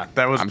saying. Yeah,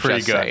 that was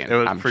pretty good. It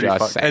was pretty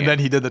fun. And then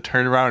he did the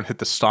turnaround and hit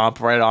the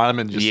stomp right on him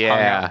and just hung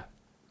out.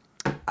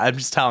 I'm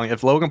just telling you,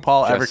 if Logan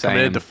Paul ever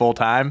committed to full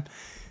time,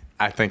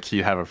 I think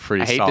he'd have a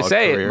pretty solid career. I hate to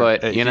say it,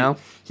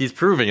 but he's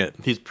proving it.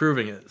 He's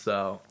proving it.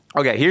 So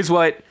okay, here's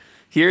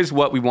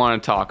what we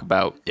want to talk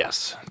about.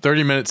 Yes,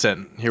 30 minutes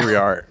in, here we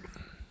are.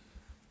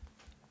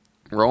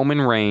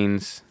 Roman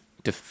Reigns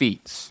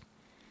defeats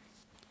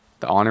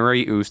the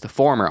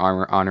former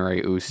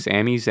honorary Uce,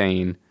 Sami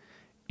Zayn,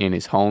 in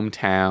his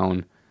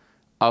hometown.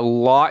 A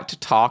lot to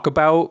talk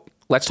about.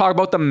 Let's talk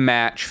about the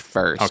match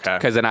first. Okay.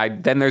 Because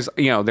then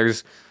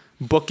there's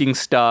booking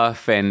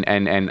stuff and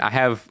I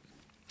have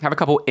a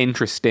couple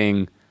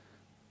interesting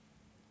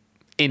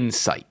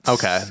insights,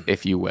 okay,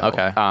 if you will,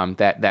 okay,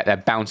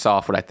 that bounce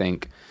off what I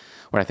think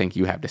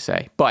you have to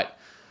say. But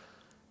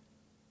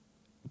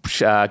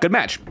good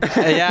match.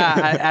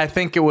 Yeah, I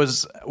think it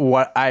was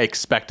what I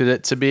expected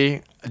it to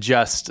be.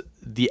 Just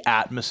the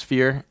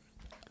atmosphere.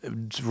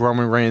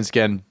 Roman Reigns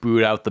getting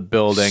booed out the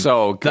building.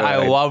 So good.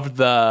 I loved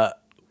the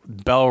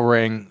bell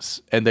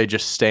rings and they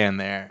just stand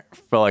there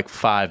for like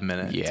 5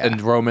 minutes. Yeah. And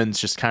Roman's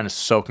just kind of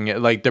soaking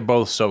it. Like they're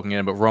both soaking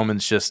it, but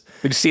Roman's just.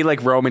 Did you see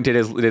like Roman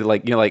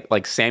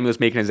like Sammy was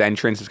making his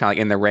entrance, was kind of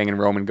like in the ring, and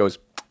Roman goes.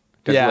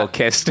 Does a little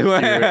kiss to her.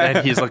 Dude,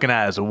 and he's looking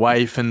at his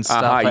wife and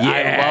stuff. Like,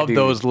 I love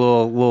those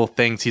little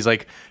things. He's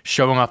like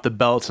showing off the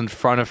belts in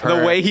front of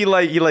her. The way he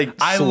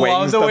I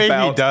love the way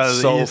he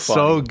does. He's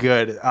so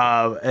good.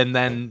 And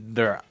then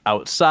they're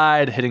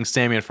outside hitting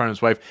Sami in front of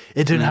his wife.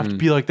 It didn't have to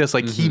be like this.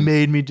 Like he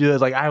made me do it.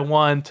 Like I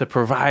want to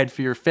provide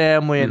for your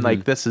family, and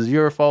like this is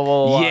your fault.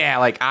 Blah, blah, blah. Yeah,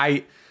 like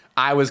I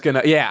was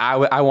gonna. Yeah,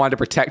 I wanted to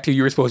protect you.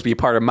 You were supposed to be a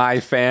part of my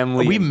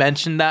family. We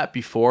mentioned that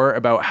before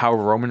about how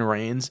Roman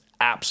Reigns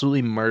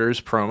absolutely murders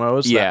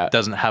promos that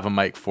doesn't have a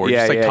mic for.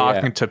 Just like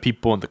talking to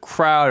people in the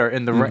crowd or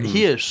in the ring.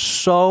 He is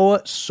so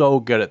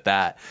good at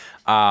that.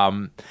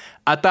 I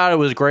thought it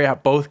was great how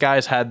both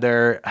guys had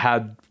their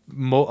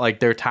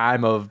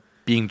time of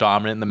being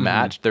dominant in the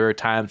match. There were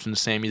times when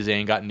Sami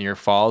Zayn got near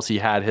falls. He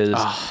had his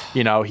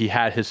he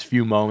had his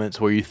few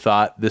moments where you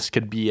thought this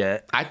could be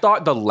it. I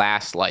thought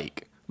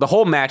the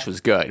whole match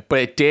was good, but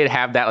it did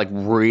have that like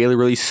really,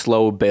 really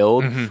slow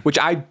build, which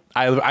I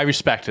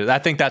respect it. I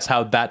think that's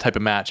how that type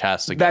of match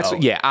has to go.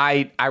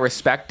 I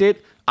respect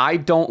it. I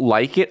don't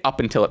like it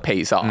up until it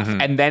pays off.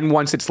 And then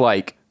once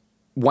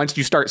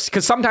you start,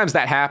 because sometimes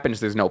that happens,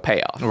 there's no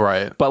payoff.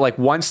 Right. But like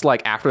once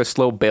like after the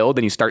slow build,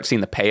 then you start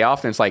seeing the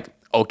payoff, then it's like,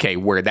 okay,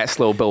 that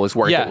slow build is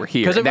worth it. We're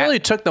here. Because it really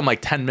took them like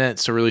 10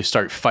 minutes to really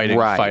start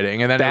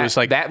fighting. And then it was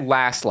like that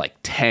last like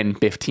 10,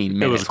 15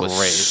 minutes was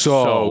great.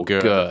 So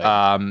good.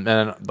 And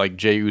then like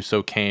Jimmy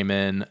Uso came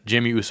in.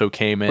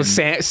 Well,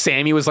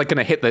 Sammy was like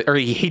gonna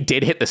he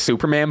did hit the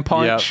Superman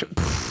punch. Yep.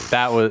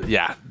 That was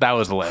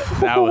lit.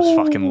 That was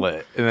fucking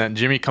lit. And then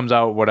Jimmy comes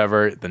out,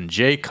 whatever. Then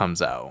Jay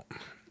comes out.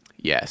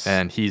 Yes.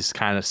 And he's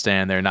kind of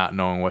standing there not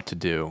knowing what to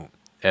do.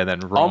 And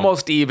then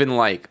almost even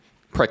like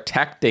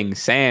protecting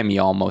Sammy,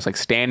 almost like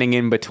standing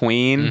in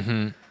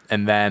between.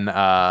 And then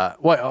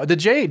the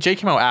Jay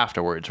came out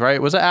afterwards,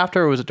 right? Was it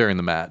after or was it during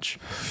the match?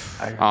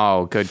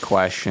 Good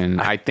question.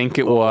 I think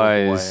it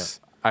was.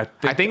 I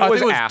think it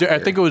was after. I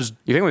think it was.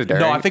 You think it was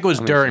during? No, I think it was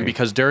during,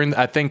 because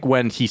I think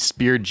when he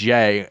speared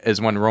Jay is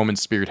when Roman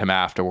speared him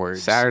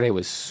afterwards. Saturday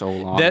was so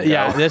long.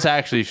 This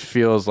actually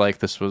feels like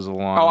this was a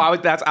long.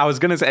 I was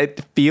gonna say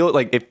it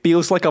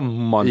feels like a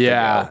month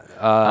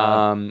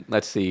ago.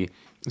 Let's see.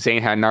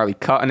 Zayn had a gnarly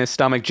cut on his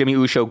stomach. Jimmy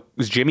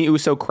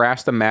Uso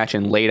crashed the match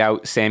and laid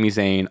out Sami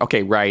Zayn.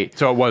 Okay, right.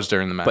 So it was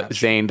during the match. But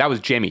Zayn, that was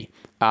Jimmy.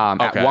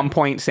 At one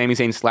point, Sami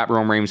Zayn slapped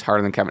Roman Reigns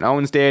harder than Kevin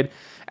Owens did.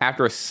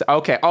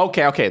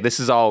 Okay. This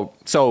is all.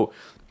 So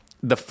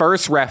the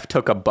first ref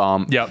took a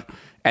bump. Yep.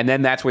 And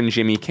then that's when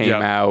Jimmy came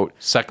out.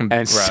 Second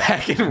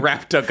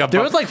ref took a bump.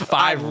 There was like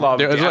five. I thought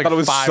it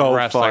was five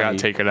refs that got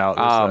taken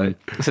out.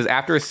 It says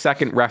after a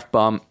second ref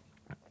bump,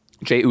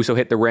 Jey Uso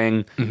hit the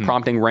ring,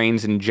 prompting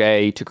Reigns and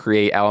Jay to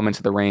create elements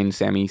of the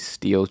Reigns-Sami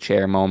steel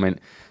chair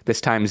moment.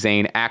 This time,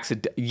 Zayn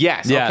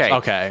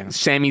okay.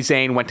 Sami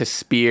Zayn went to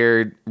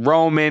spear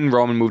Roman.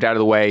 Roman moved out of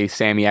the way.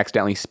 Sami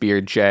accidentally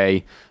speared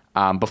Jay.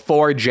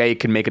 Before Jay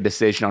could make a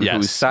decision on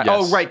whose side. Yes.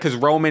 Oh, right, because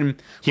Roman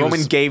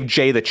gave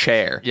Jay the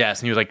chair. Yes,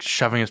 and he was like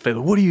shoving his face.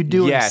 What are you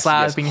doing? Yes,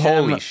 slapping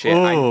him. Holy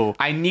shit!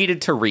 I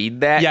needed to read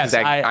that. Yes,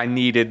 I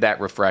needed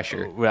that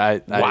refresher.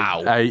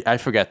 Wow, I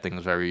forget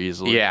things very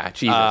easily. Yeah,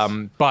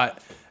 Jesus.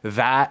 But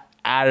that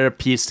added a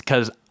piece,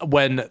 because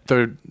when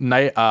the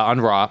night on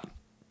Raw,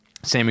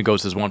 Sami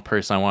goes, "There's one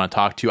person I want to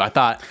talk to." I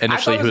thought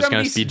initially he was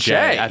going to be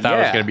Jay. I thought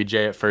it was going to be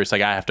Jay at first.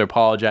 Like, I have to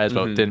apologize,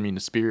 but didn't mean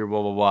to spear,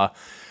 blah blah blah.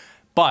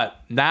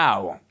 But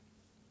now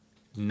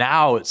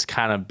it's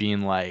kind of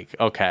being like,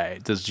 okay,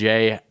 does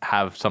Jay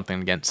have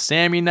something against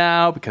Sami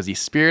now because he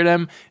speared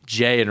him?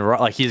 Jay and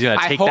like he's gonna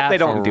take that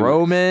from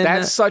Roman.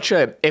 That's such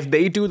a, if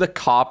they do the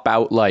cop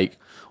out like,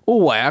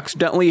 oh, I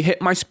accidentally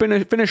hit my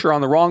finisher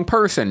on the wrong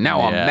person. Now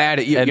I'm mad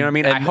at you. You know what I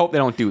mean? I hope they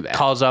don't do that.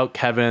 Calls out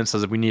Kevin,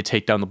 says we need to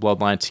take down the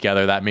bloodline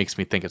together. That makes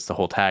me think it's the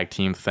whole tag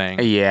team thing.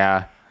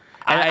 Yeah,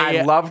 and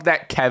I loved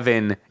that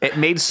Kevin. It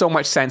made so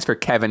much sense for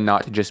Kevin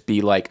not to just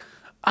be like,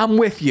 I'm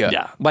with you.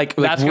 Yeah. Like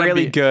that's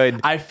really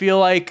good. I feel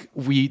like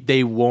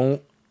they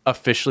won't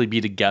officially be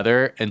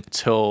together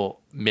until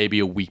maybe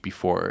a week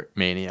before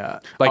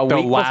Mania. Like the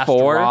last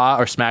Raw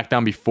or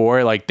SmackDown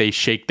before, like they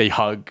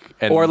hug.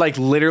 Or like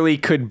literally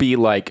could be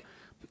like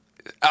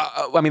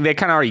I mean, they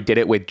kind of already did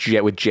it with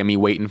Jimmy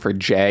waiting for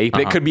Jay,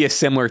 but it could be a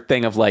similar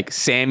thing of like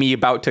Sami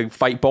about to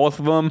fight both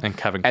of them, and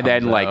Kevin, and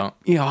then like,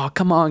 oh,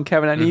 come on,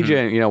 Kevin, I need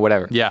you,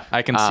 whatever. Yeah,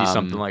 I can see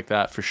something like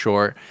that for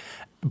sure.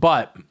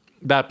 But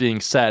that being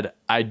said,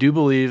 I do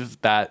believe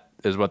that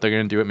is what they're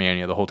going to do at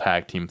Mania, the whole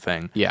tag team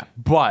thing. Yeah,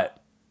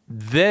 but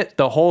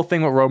the whole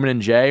thing with Roman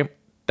and Jay,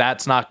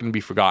 that's not going to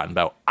be forgotten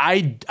about.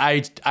 I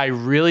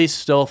really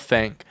still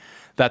think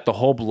that the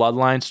whole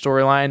Bloodline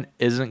storyline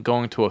isn't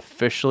going to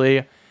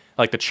officially,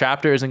 like the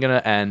chapter isn't going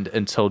to end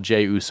until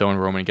Jey Uso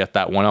and Roman get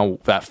that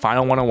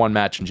final one-on-one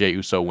match and Jey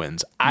Uso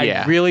wins.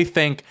 I really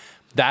think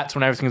that's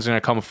when everything's going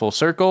to come full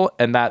circle,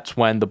 and that's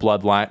when the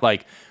Bloodline,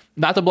 like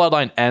not the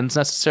Bloodline ends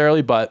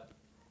necessarily, but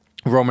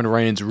Roman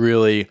Reigns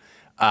really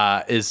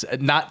is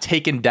not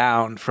taken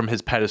down from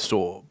his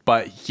pedestal,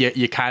 but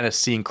you kind of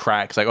seeing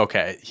cracks. Like,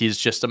 okay, he's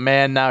just a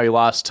man now. He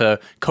lost to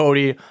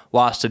Cody,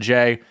 lost to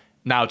Jay.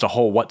 Now it's a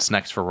whole what's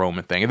next for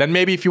Roman thing. And then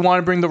maybe if you want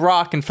to bring The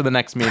Rock in for the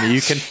next Mania,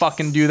 you can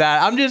fucking do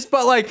that. I'm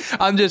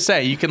just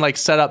saying, you can like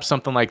set up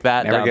something like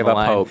that. Never give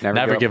up hope.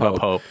 Never give up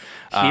hope.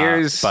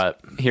 Here's what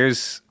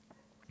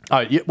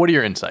are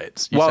your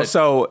insights?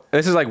 So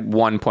this is like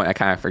one point I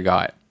kind of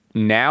forgot.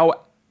 Now,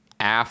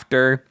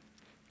 after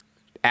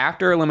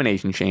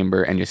Elimination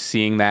Chamber and just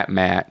seeing that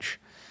match,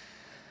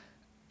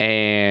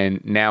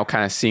 and now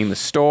kind of seeing the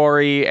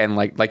story and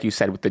like you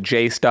said with the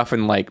Jay stuff,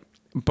 and like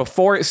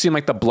before it seemed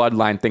like the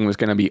Bloodline thing was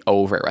going to be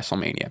over at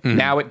WrestleMania. Mm-hmm.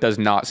 Now it does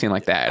not seem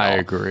like that at all. I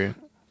agree.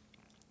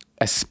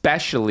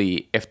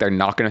 Especially if they're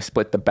not going to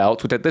split the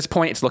belts, which at this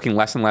point it's looking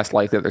less and less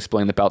likely that they're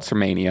splitting the belts for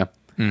Mania.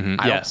 Mm-hmm.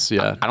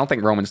 I don't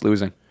think Roman's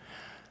losing.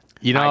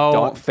 I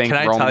don't think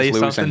Roman's tell you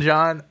losing. Something,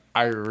 John?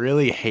 I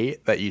really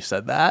hate that you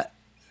said that,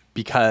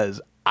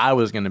 because I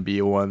was going to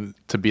be one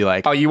to be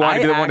like, oh, you want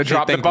to be the one to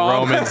drop the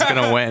bomb? Roman's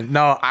going to win.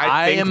 No,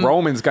 I think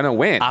Roman's going to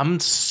win. I'm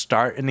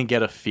starting to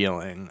get a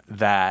feeling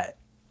that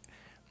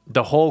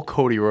the whole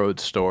Cody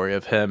Rhodes story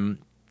of him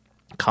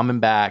coming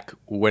back,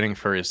 winning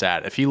for his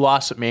dad, if he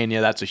lost at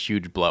Mania, that's a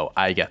huge blow.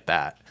 I get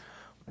that.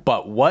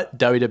 But what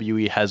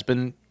WWE has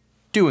been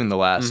doing the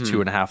last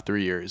 2.5,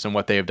 3 years, and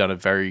what they have done a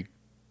very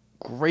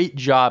great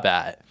job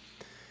at,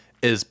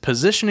 is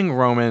positioning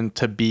Roman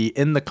to be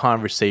in the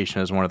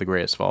conversation as one of the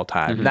greatest of all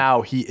time. Mm-hmm.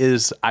 Now,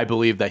 I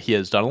believe that he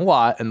has done a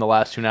lot in the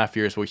last 2.5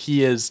 years where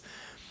he is,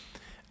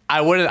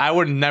 I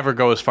would never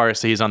go as far as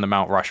say he's on the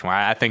Mount Rushmore.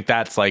 I think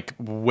that's like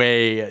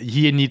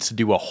he needs to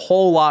do a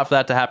whole lot for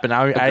that to happen.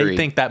 I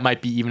think that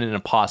might be even an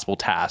impossible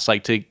task,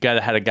 like to get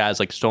ahead of guys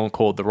like Stone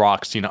Cold, The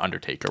Rock, Cena,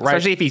 Undertaker, right?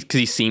 Especially because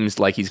he seems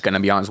like he's going to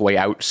be on his way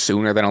out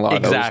sooner than a lot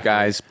of those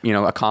guys,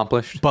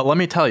 accomplished. But let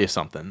me tell you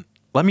something.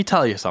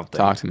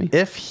 Talk to me.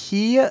 If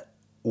he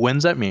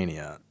wins at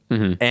Mania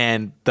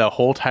and the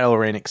whole title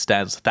reign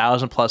extends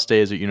 1,000+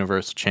 days at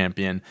Universal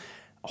Champion,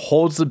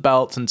 holds the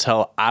belts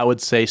until I would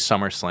say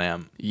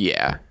SummerSlam.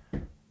 Yeah.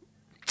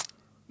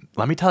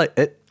 Let me tell you,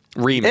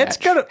 rematch. It's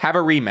gonna have a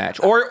rematch,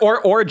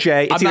 or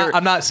Jay.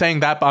 I'm not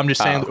saying that, but I'm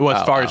just saying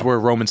as far as where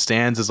Roman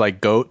stands as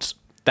like GOATs,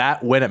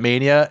 that win at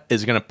Mania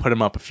is gonna put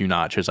him up a few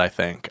notches. I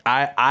think.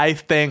 I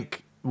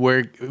think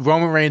where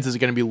Roman Reigns is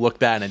gonna be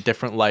looked at in a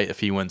different light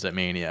if he wins at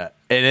Mania,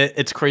 and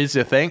it's crazy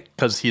to think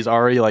because he's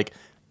already like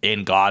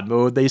in God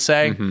mode. They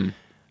say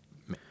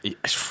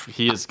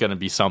he is gonna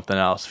be something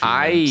else.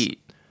 I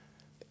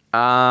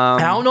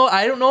don't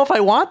know if I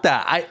want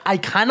that. I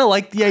kind of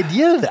like the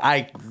idea of it.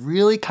 I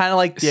really kind of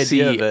like the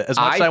idea of it as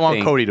much as I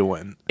want Cody to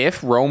win.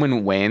 If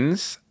Roman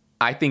wins,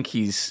 I think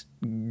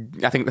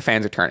the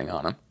fans are turning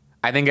on him.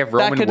 I think if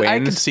Roman wins, I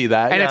can see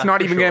that, and it's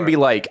not even going to be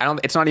like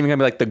it's not even going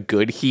to be like the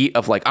good heat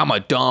of like I'm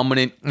a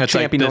dominant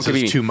champion. Like,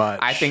 this is too much.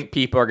 I think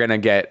people are going to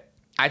get.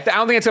 I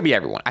don't think it's going to be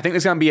everyone. I think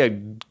there's going to be a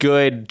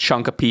good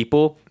chunk of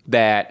people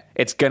that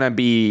it's going to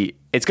be.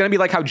 It's going to be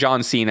like how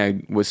John Cena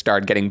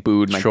started getting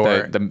booed in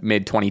like the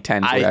mid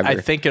 2010s. I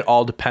think it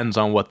all depends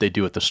on what they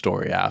do with the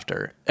story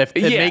after. If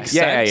it makes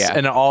sense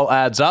and it all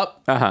adds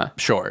up,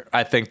 sure.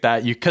 I think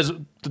that because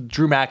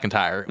Drew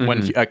McIntyre,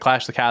 when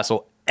Clash of the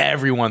Castle,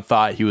 everyone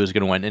thought he was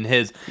going to win.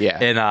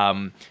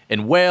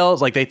 In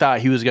Wales, like they thought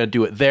he was going to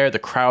do it there. The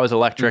crowd was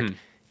electric,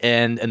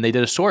 and they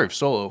did a Swerve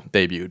solo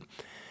debuted.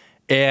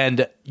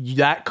 And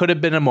that could have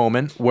been a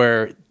moment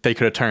where they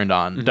could have turned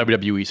on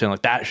WWE, saying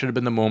like that should have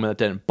been the moment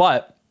that didn't.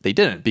 But they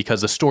didn't,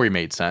 because the story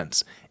made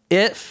sense.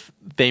 If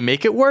they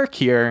make it work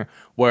here,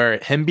 where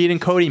him beating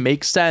Cody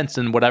makes sense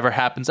and whatever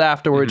happens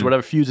afterwards,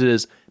 whatever fuse it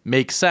is,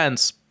 makes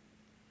sense,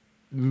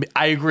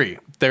 I agree.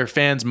 Their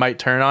fans might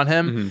turn on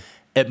him.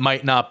 It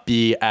might not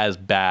be as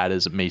bad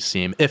as it may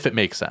seem, if it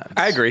makes sense.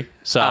 I agree.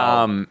 So,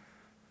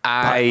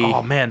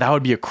 oh man, that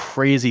would be a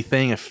crazy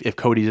thing if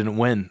Cody didn't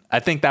win.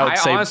 I think that would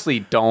I honestly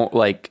don't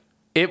like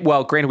it.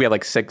 Well, granted, we have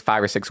like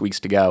 5 or 6 weeks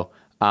to go.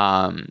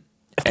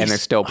 And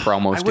there's still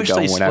promos to go and whatever.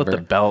 I wish they split the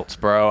belts,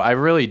 bro. I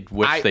really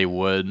wish they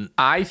would.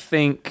 I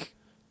think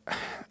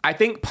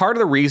part of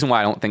the reason why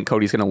I don't think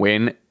Cody's going to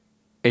win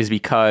is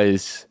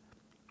because,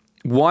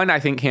 one, I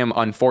think him,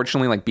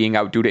 unfortunately, like being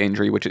out due to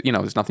injury, which,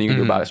 there's nothing you can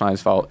do about it. It's not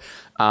his fault.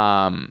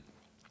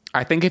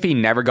 I think if he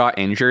never got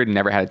injured and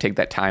never had to take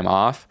that time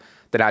off,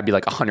 then I'd be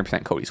like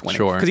 100% Cody's winning.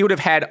 Sure. Because he would have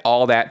had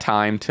all that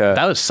time to...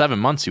 That was 7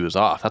 months he was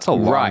off. That's a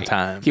long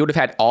time. He would have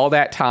had all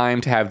that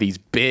time to have these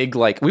big,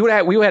 like... We would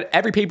have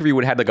every pay-per-view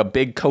would have had like a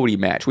big Cody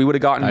match. We would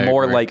have gotten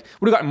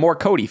more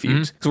Cody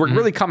feuds. Because we're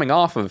really coming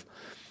off of...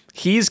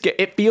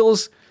 It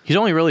feels... He's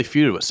only really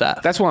feuded with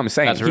Seth. That's what I'm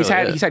saying.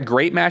 He's had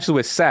great matches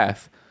with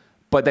Seth,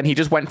 but then he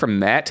just went from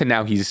that to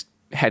now he's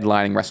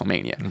headlining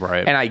WrestleMania.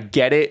 Right. And I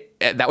get it.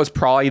 That was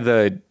probably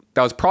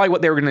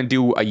what they were going to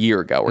do a year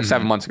ago or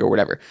 7 months ago or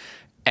whatever.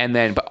 And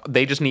then but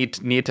they just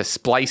need to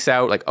splice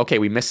out like, okay,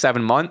 we missed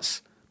 7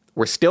 months.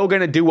 We're still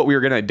going to do what we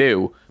were going to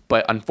do,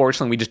 but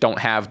unfortunately we just don't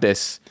have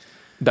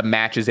the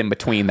matches in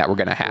between that were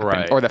going to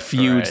happen or the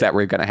feuds that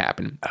were going to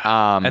happen.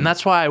 And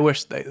that's why I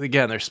wish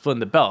they're splitting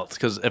the belts,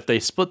 because if they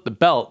split the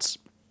belts,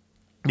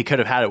 you could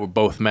have had it where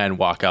both men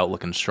walk out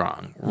looking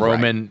strong.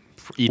 Roman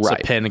eats a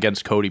pin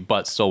against Cody,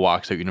 but still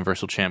walks out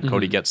Universal Champ.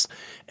 Cody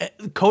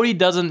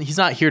doesn't. He's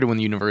not here to win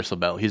the Universal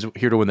belt. He's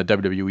here to win the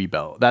WWE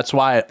belt. That's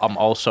why I'm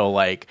also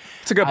like,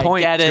 it's a good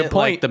point. I get it. Good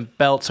point. Like the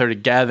belts are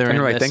together and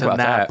really this think and about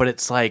that. But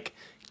it's like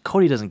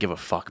Cody doesn't give a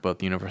fuck about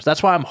the Universal.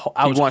 That's why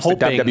I was wants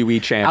hoping the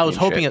WWE Championship. I was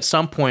hoping at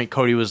some point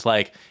Cody was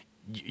like,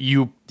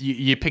 you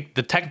pick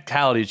the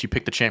technicalities. You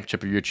pick the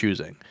championship you're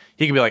choosing.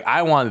 He could be like,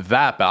 I want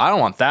that belt. I don't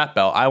want that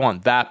belt. I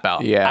want that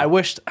belt. Yeah. I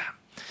wished.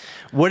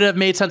 Would it have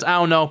made sense? I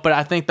don't know, but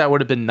I think that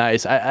would have been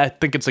nice. I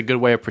think it's a good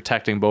way of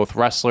protecting both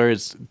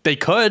wrestlers. They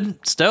could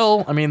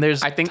still. I mean,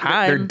 I think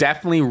they're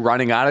definitely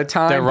running out of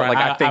time.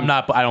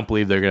 I don't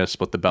believe they're going to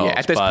split the belts. Yeah,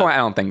 at this point, I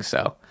don't think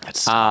so.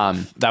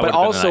 But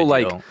also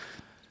like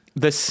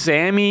the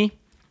Sami,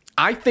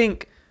 I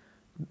think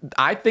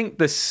Sami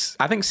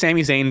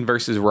Zayn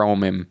versus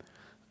Roman,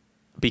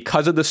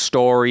 because of the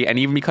story and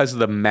even because of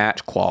the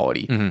match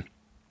quality,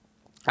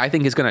 I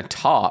think is going to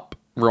top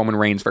Roman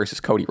Reigns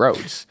versus Cody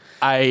Rhodes.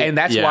 And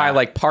that's why,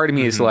 like, part of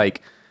me is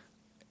like,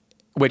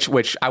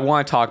 which I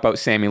want to talk about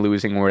Sami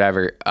losing or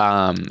whatever.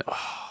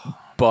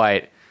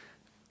 But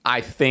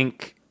I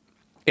think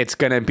it's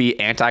going to be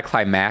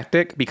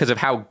anticlimactic because of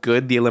how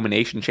good the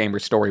Elimination Chamber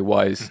story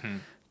was,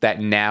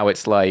 that now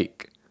it's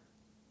like,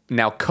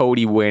 now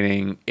Cody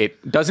winning,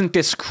 it doesn't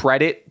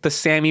discredit the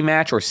Sami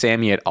match or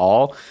Sami at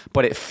all,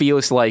 but it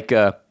feels like,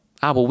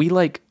 we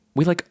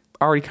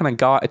already kind of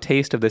got a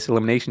taste of this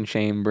Elimination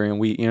Chamber,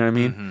 and you know what I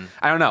mean?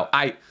 I don't know.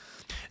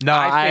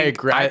 I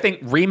agree. I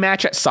think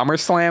rematch at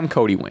SummerSlam,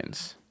 Cody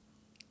wins.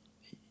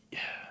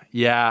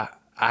 Yeah,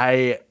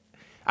 I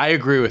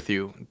agree with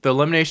you. The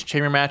Elimination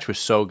Chamber match was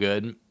so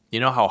good.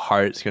 You know how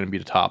hard it's going to be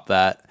to top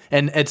that,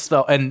 and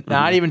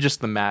not even just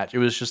the match. It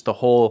was just the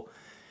whole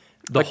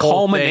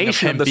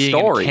culmination of the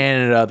story. In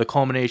Canada, the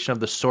culmination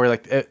of the story,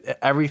 like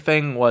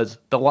everything was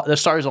the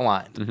stars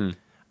aligned.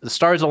 The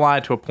stars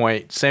aligned to a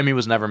point. Sami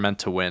was never meant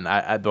to win.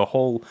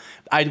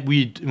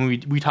 We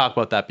talked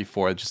about that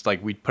before. Just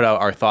like we put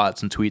out our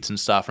thoughts and tweets and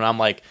stuff, and I'm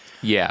like,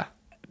 yeah.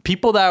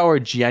 People that were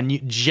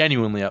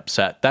genuinely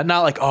upset, that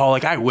not like, oh,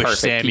 like I wish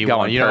Sami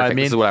won. You know what I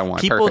mean? This is what I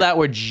want. People that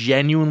were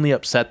genuinely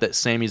upset that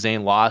Sami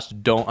Zayn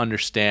lost don't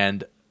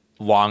understand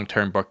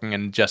long-term booking,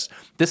 and just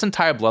this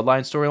entire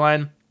Bloodline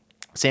storyline.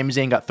 Sami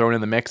Zayn got thrown in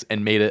the mix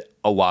and made it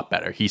a lot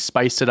better. He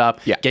spiced it up,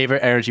 gave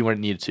it energy when it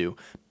needed to,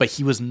 but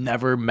he was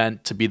never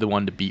meant to be the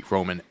one to beat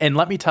Roman. And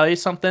let me tell you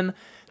something,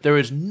 there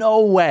is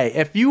no way,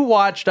 if you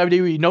watch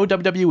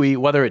WWE,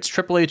 whether it's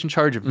Triple H in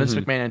charge or Vince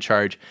McMahon in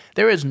charge,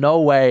 there is no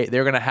way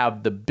they're going to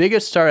have the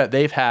biggest star that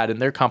they've had in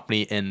their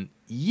company in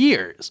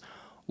years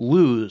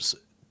lose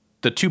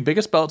the two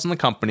biggest belts in the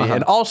company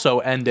and also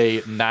end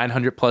a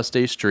 900-plus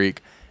day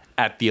streak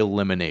at the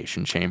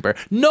Elimination Chamber.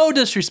 No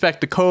disrespect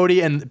to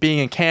Cody and being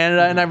in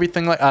Canada and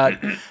everything like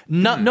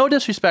no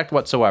disrespect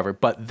whatsoever,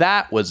 but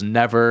that was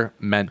never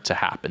meant to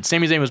happen.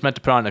 Sami Zayn was meant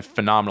to put on a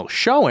phenomenal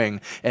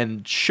showing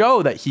and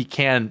show that he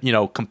can,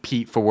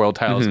 compete for world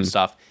titles and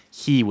stuff.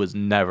 He was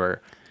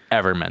never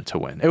ever meant to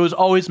win. It was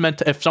always meant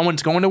to, if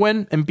someone's going to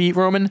win and beat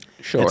Roman,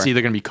 it's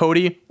either going to be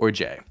Cody or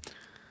Jay.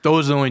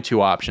 Those are the only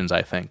two options,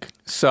 I think.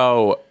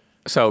 So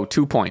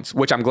 2 points,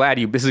 which I'm glad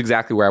this is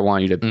exactly where I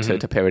want you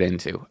to pivot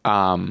into.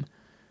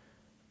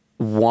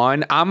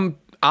 One, I'm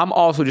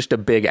also just a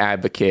big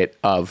advocate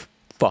of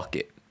fuck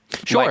it.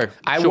 Sure.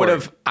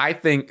 I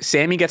think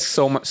Sami gets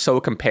so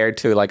compared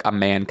to like a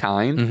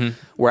Mankind,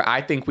 where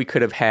I think we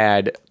could have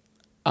had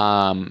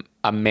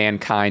a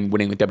Mankind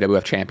winning the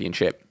WWF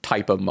Championship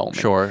type of moment.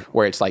 Sure.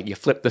 Where it's like you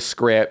flip the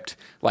script.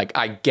 Like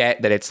I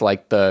get that it's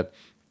like the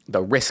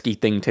risky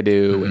thing to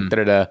do and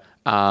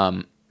da-da-da.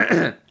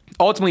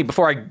 Ultimately,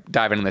 before I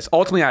dive into this,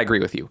 I agree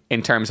with you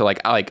in terms of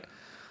I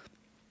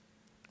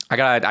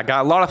got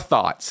a lot of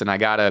thoughts and I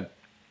gotta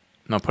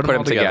put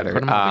them together.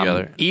 Put them all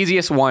together.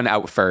 Easiest one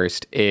out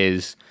first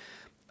is,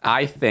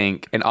 I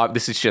think, and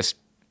this is just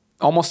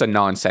almost a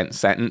nonsense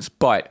sentence,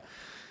 but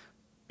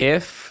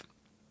if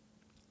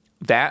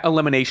that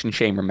Elimination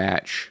Chamber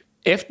match,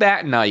 if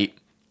that night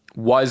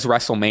was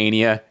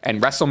WrestleMania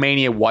and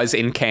WrestleMania was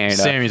in Canada,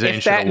 Sami Zayn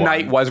if that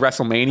night was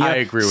WrestleMania, I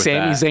agree with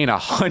Sami that. Zayn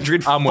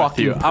 100. I'm with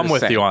you. I'm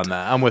with you on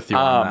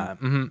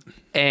that.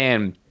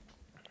 And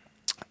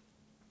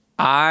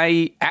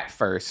at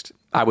first,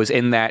 I was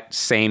in that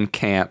same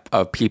camp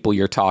of people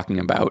you're talking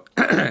about.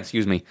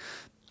 Excuse me.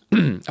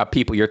 Of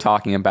people you're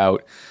talking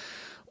about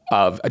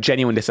of a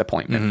genuine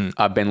disappointment.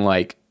 I've been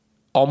like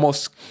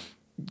almost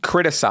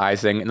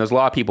criticizing, and there's a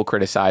lot of people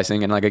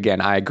criticizing, and like,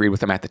 again, I agreed with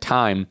them at the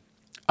time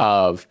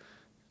of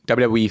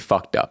WWE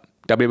fucked up.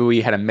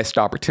 WWE had a missed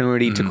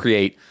opportunity to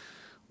create,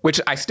 which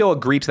I still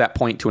agree to that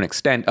point to an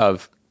extent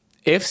of,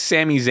 if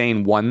Sami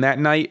Zayn won that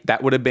night,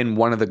 that would have been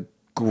one of the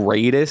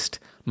greatest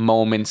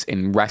moments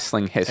in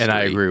wrestling history. And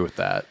I agree with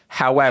that.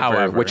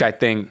 However, which I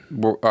think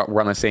we're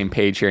on the same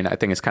page here, and I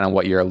think it's kind of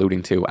what you're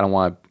alluding to. I don't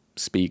want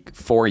to speak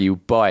for you,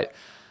 but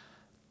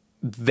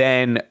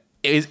then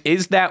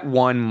is that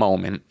one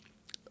moment,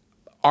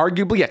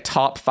 arguably a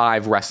top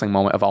 5 wrestling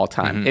moment of all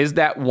time, is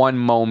that one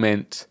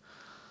moment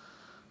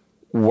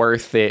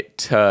worth it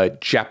to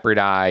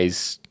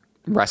jeopardize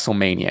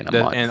WrestleMania in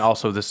a month? And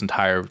also this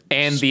entire...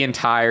 And the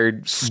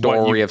entire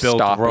story of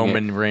stopping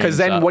Roman Reigns. Because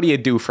then what do you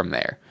do from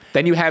there?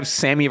 Then you have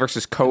Sami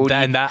versus Cody.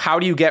 How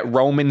do you get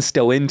Roman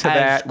still into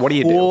that? What do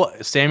you do?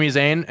 Sami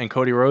Zayn and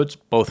Cody Rhodes,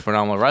 both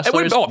phenomenal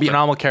wrestlers,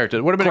 phenomenal characters.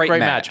 It would have been a great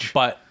match,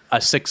 but a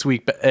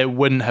 6-week, it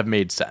wouldn't have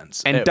made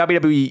sense. And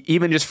WWE,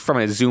 even just from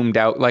a zoomed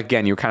out, like,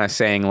 again, you're kind of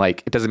saying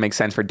like it doesn't make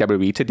sense for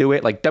WWE to do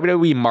it. Like,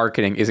 WWE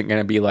marketing isn't going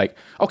to be like,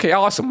 okay,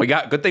 awesome,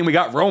 good thing we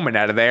got Roman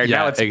out of there.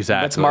 Yeah, now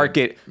let's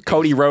market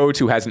Cody Rhodes,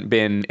 who hasn't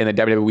been in the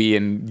WWE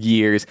in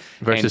years,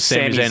 versus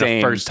Sami Zayn,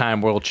 a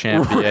first-time world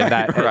champion.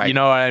 Right. You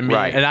know what I mean?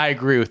 Right. And I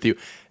agree with you.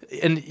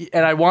 And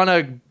I want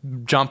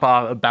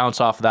to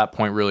bounce off of that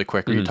point really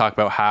quick. You talk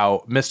about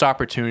how missed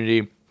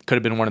opportunity could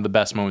have been one of the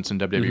best moments in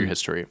WWE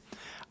history.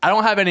 I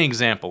don't have any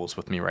examples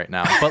with me right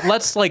now, but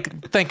let's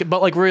think,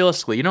 but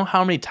realistically, you know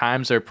how many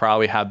times there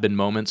probably have been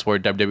moments where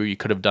WWE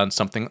could have done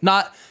something,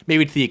 not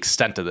maybe to the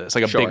extent of this,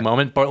 like a big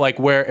moment, but like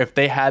where if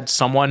they had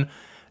someone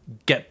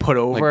get put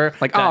over,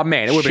 oh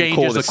man, it would be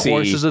cool to see. Changes the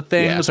courses of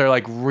things, or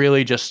like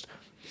really just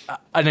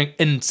an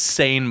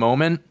insane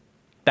moment.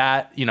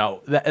 That, you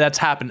know, that's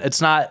happened.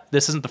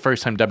 This isn't the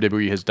first time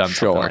WWE has done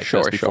something like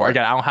this before.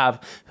 Again, I don't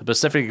have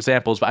specific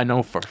examples, but I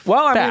know for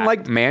I mean,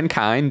 like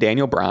Mankind,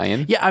 Daniel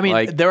Bryan. Yeah, I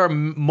mean, there are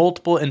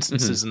multiple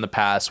instances in the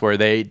past where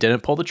they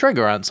didn't pull the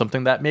trigger on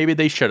something that maybe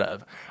they should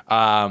have.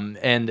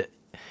 And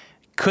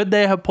could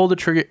they have pulled the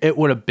trigger? It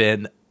would have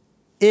been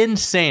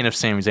insane if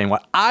Sami Zayn won.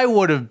 I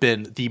would have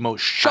been the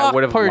most shocked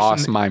person. I would have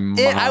lost my mind.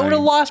 I would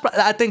have lost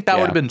I think that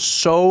would have been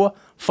so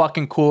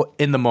fucking cool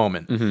in the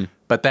moment.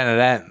 But then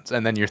it ends,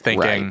 and then you're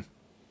thinking,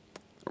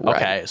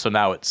 okay, so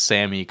now it's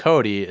Sami,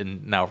 Cody,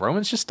 and now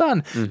Roman's just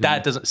done.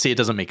 That it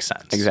doesn't make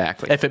sense.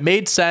 Exactly. If it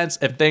made sense,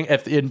 if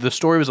the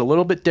story was a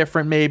little bit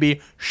different, maybe,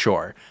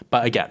 sure.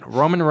 But again,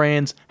 Roman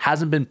Reigns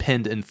hasn't been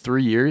pinned in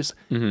 3 years.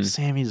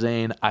 Sami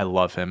Zayn, I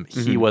love him.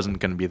 He wasn't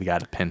going to be the guy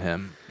to pin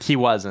him. He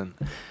wasn't.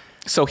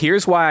 So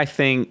here's why I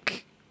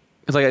think,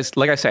 like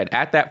I said,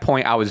 at that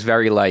point, I was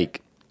very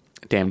like,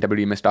 damn,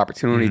 WWE missed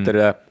opportunity.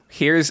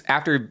 Here's,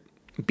 after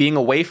being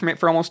away from it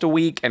for almost a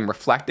week and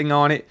reflecting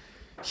on it,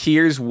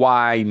 here's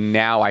why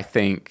now I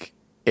think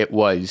it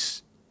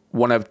was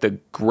one of the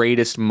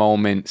greatest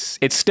moments.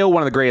 It's still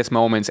one of the greatest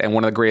moments and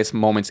one of the greatest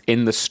moments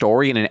in the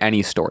story and in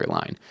any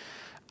storyline.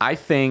 I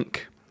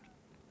think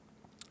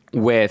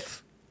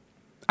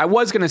I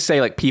was going to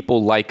say like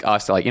people like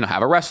us that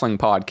have a wrestling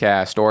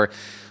podcast or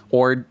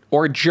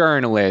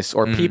journalists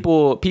or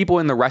people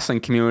in the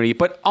wrestling community.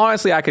 But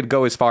honestly, I could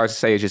go as far as to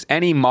say it's just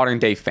any modern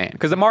day fan,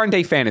 because the modern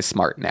day fan is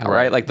smart now,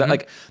 right? Like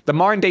the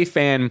modern day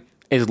fan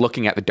is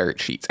looking at the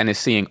dirt sheets and is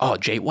seeing, oh,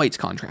 Jay White's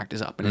contract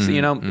is up, and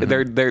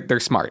they're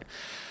smart.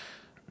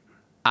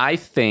 I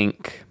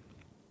think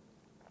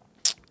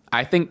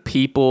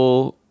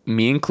people,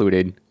 me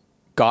included,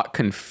 got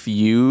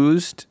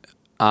confused,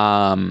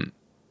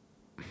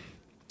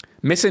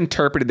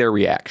 misinterpreted their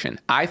reaction.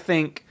 I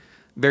think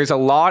there's a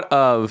lot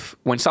of,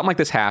 when something like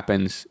this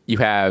happens, you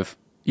have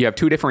 2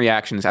 different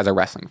reactions as a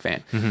wrestling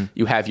fan.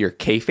 You have your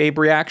kayfabe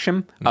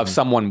reaction of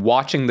someone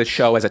watching the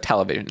show as a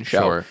television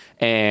show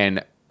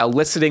and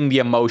eliciting the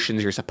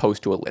emotions you're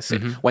supposed to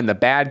elicit. When the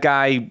bad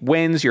guy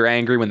wins, you're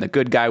angry. When the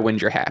good guy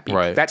wins, you're happy.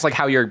 Right. That's like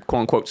how you're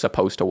quote unquote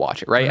supposed to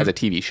watch it, right? As a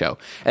TV show.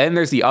 And then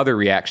there's the other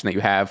reaction that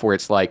you have where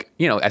it's like,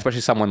 especially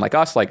someone like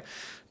us, like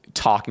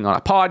talking on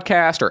a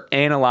podcast or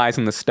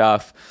analyzing the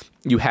stuff,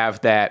 you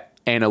have that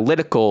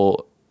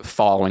analytical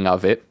following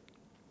of it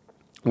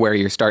where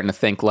you're starting to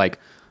think like,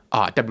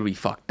 WWE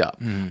fucked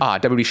up.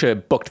 WWE should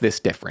have booked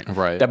this different.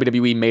 Right.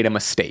 WWE made a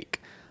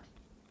mistake.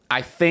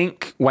 I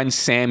think when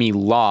Sami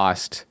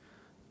lost,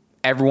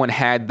 everyone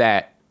had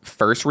that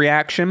first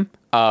reaction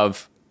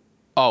of,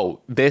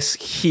 oh, this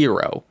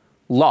hero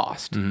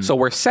lost, so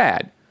we're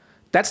sad.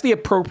 That's the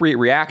appropriate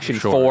reaction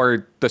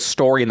for the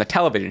story in the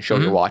television show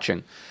you're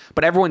watching.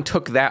 But everyone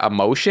took that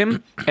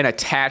emotion and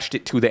attached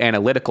it to the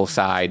analytical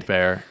side.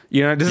 Fair.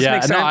 Does this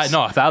make sense?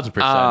 No,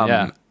 1,000%.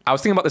 Yeah. I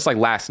was thinking about this like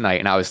last night,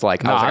 and I was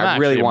like, I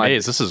really want.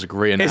 This is a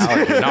great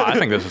analogy. No, I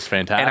think this is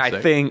fantastic. And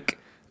I think,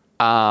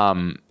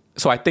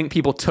 so I think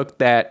people took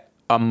that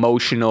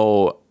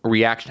emotional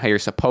reaction how you're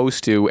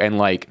supposed to, and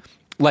like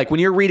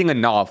when you're reading a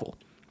novel,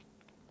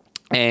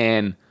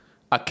 and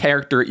a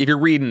character, if you're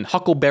reading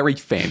Huckleberry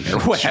Finn or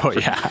whatever,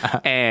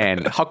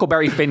 and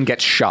Huckleberry Finn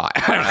gets shot.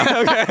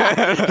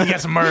 He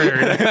gets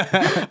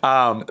murdered.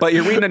 But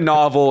you're reading a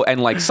novel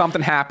and like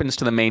something happens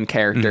to the main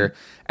character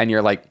and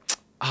you're like,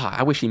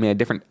 I wish the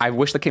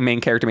main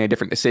character made a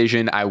different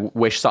decision. I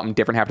wish something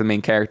different happened to the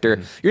main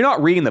character. You're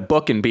not reading the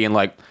book and being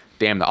like,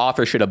 damn, the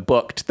author should have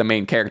booked the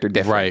main character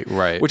different.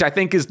 Right. Which I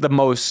think is the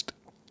most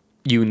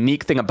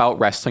unique thing about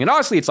wrestling. And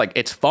honestly, it's like,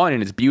 it's fun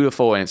and it's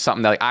beautiful and it's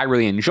something that like I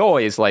really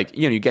enjoy is like,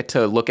 you get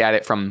to look at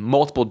it from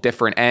multiple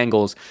different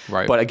angles.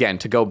 Right. But again,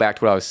 to go back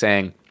to what I was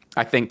saying,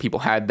 I think people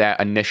had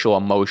that initial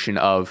emotion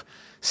of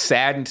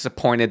sad and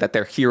disappointed that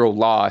their hero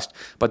lost,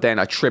 but then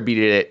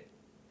attributed it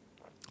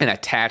and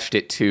attached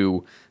it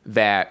to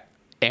that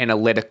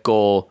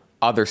analytical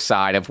other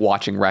side of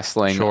watching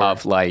wrestling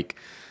of like,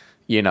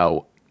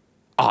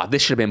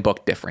 this should have been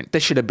booked different.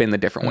 This should have been the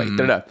different way.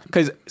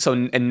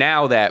 And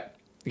now that,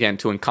 again,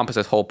 to encompass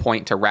this whole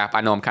point to wrap,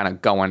 I know I'm kind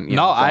of going.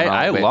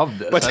 I love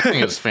this. But I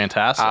think it's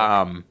fantastic.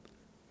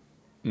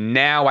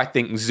 Now I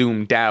think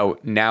zoomed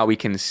out, now we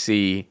can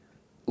see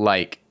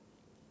like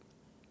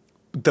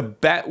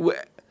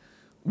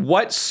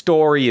what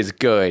story is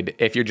good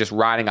if you're just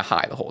riding a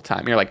high the whole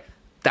time. You're like,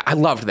 I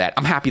loved that.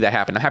 I'm happy that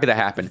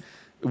happened.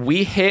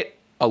 We hit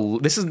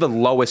this is the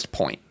lowest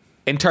point.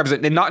 In terms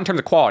of, not in terms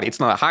of quality, it's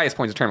not the highest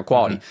point in terms of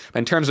quality, but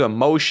in terms of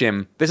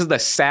emotion, this is the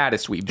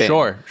saddest we've been.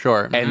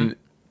 Sure. And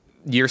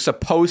you're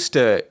supposed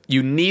to,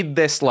 you need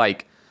this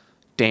like,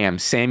 damn,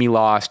 Sami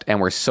lost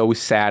and we're so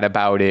sad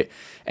about it.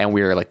 And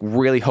we were like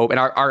really hoping,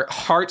 and our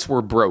hearts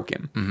were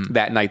broken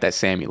that night that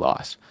Sami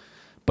lost.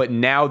 But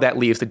now that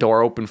leaves the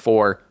door open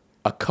for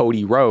a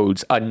Cody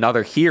Rhodes,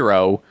 another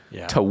hero,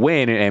 to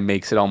win, and it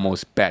makes it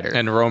almost better.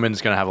 And Roman's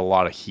going to have a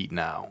lot of heat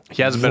now.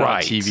 He hasn't been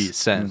on TV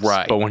since.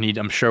 Right. But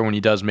I'm sure when he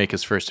does make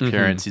his first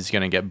appearance, he's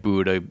going to get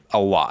booed a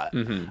lot.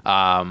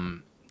 I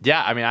mean,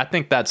 I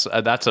think that's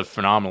a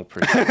phenomenal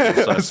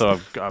perspective. so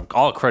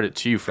all credit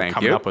to you for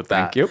coming up with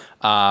that. Thank you.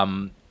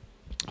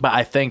 But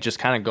I think just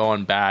kind of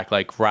going back,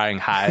 like riding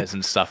highs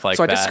and stuff like that.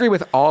 So I disagree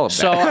with all of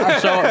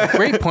that. So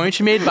great point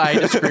you made, but I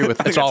disagree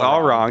with it's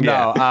all wrong.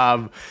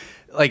 No,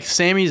 like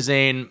Sami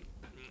Zayn,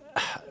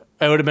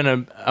 it would have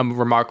been a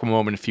remarkable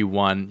moment if he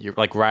won. You're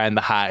like riding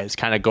the highs,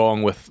 kind of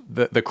going with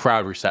the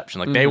crowd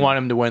reception. Like they want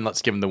him to win,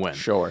 let's give him the win.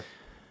 Sure.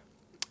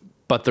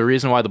 But the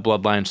reason why the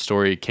Bloodline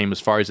story came as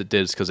far as it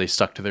did is because they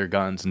stuck to their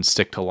guns and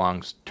stick to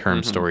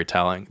long-term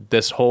storytelling.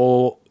 This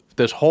whole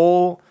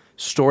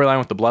storyline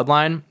with the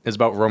Bloodline is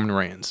about Roman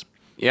Reigns.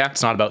 Yeah,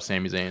 it's not about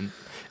Sami Zayn.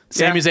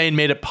 Sami Zayn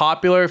made it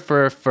popular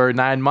for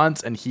 9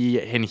 months, and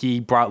he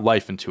brought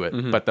life into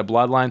it. But the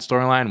Bloodline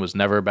storyline was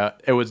never about.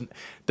 It was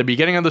the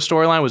beginning of the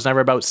storyline was never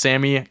about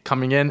Sami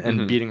coming in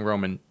and beating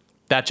Roman.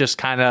 That just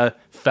kind of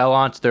fell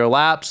onto their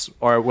laps,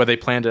 or where they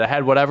planned it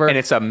ahead, whatever. And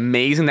it's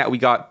amazing that we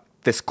got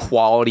this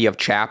quality of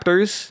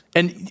chapters.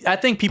 And I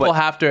think people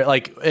have to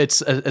like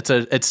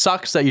it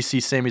sucks that you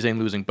see Sami Zayn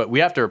losing, but we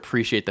have to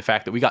appreciate the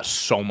fact that we got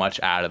so much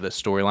out of this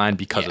storyline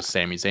because of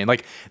Sami Zayn.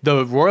 Like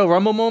the Royal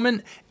Rumble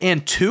moment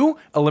and 2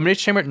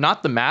 Elimination Chamber,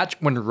 not the match,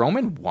 when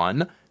Roman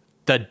won,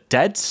 the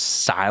dead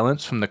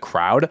silence from the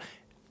crowd.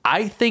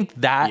 I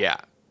think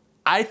that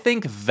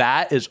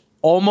is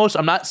almost,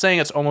 I'm not saying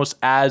it's almost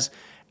as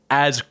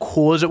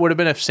cool as it would have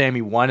been if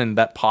Sami won and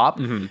that pop.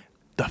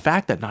 The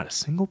fact that not a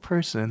single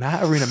person in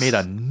that arena made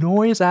a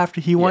noise after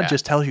he won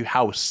just tells you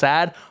how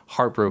sad,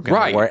 heartbroken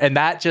they were. And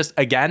that just,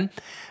 again,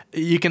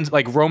 you can,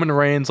 like, Roman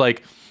Reigns,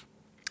 like,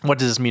 what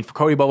does this mean for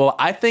Cody? Blah, blah, blah.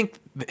 I think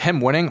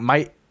him winning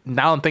might,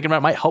 now I'm thinking about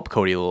it, might help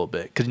Cody a little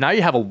bit. Because now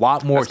you have a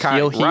lot more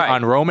heel heat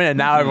on Roman. And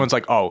now everyone's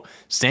like, oh,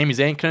 Sami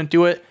Zayn couldn't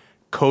do it.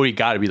 Cody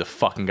got to be the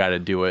fucking guy to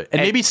do it. And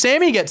maybe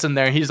Sami gets in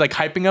there and he's like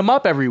hyping him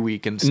up every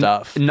week and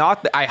stuff.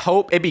 I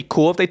hope it'd be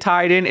cool if they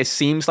tied in. It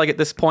seems like at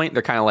this point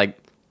they're kind of like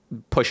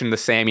pushing the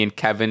Sami and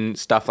Kevin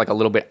stuff like a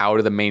little bit out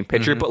of the main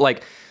picture. But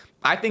like,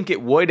 I think it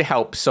would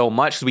help so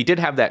much. So we did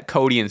have that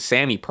Cody and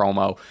Sami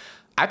promo.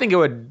 I think it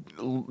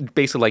would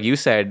basically, like you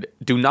said,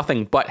 do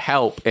nothing but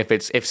help if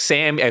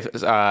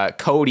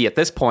Cody at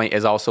this point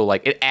is also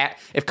like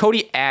if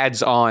Cody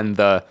adds on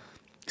the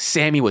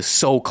Sami was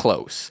so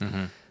close,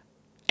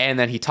 and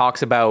then he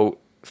talks about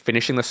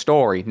finishing the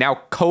story.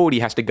 Now Cody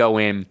has to go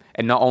in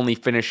and not only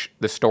finish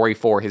the story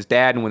for his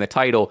dad and win the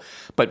title,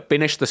 but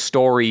finish the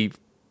story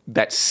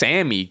that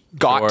Sami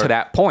got to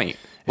that point.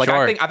 Like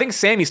I think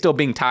Sami still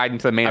being tied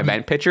into the main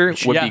event picture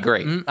would be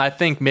great. I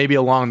think maybe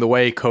along the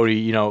way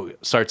Cody,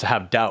 starts to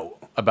have doubt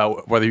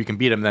about whether you can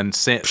beat him. Then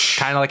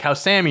kind of like how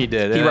Sami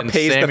did. He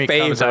repays the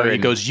favor. He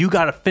goes, "You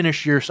got to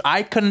finish yours.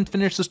 I couldn't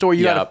finish the story.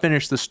 You got to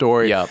finish the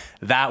story."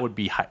 That would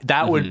be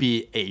would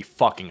be a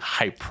fucking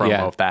hype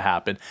promo if that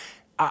happened.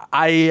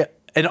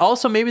 And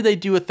also maybe they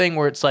do a thing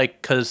where it's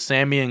like because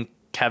Sami and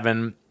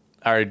Kevin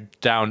are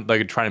down,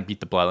 like trying to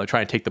beat the bloodline,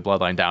 trying to take the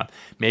bloodline down.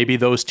 Maybe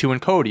those 2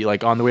 and Cody,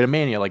 like on the way to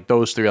Mania, like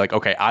those 3 are like,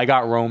 okay, I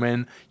got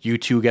Roman, you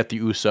 2 get the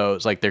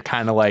Usos. Like they're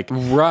kind of like,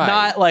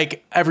 not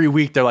like every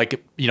week they're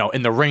like,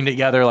 in the ring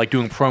together, like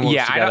doing promos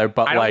together.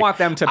 But I don't want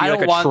them to be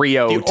like a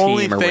trio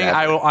team or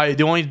whatever.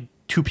 The only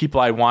 2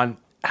 people I want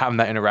having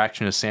that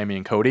interaction with Sami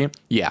and Cody.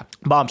 Yeah.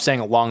 But I'm saying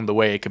along the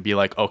way, it could be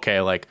like,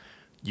 okay, like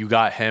you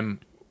got him,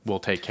 we'll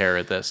take care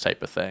of this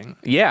type of thing.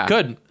 Yeah.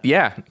 Good.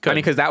 Yeah. Good. I mean,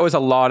 because that was a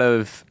lot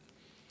of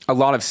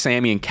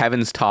Sami and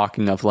Kevin's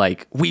talking of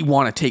like, we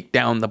want to take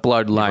down the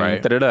bloodline,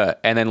 Right. da-da-da.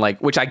 And then like,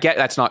 which I get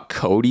that's not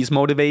Cody's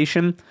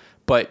motivation,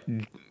 but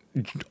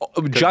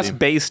just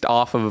based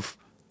off of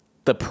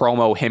the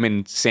promo him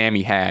and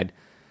Sami had,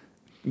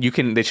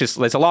 there's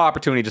a lot of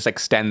opportunity to just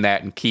extend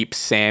that and keep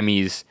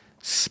Sami's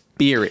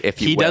spirit, if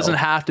you will. He doesn't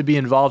have to be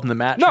involved in the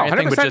match No, or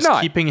anything, 100% but just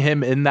not. keeping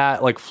him in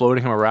that, like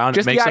floating him around,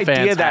 Just it makes the the fans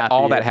idea that happy.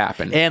 all that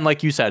happened. And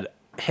like you said,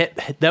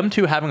 them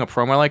two having a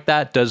promo like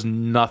that does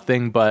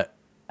nothing but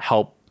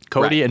help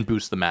Cody Right. and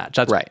boost the match.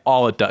 That's Right.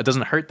 all it does. It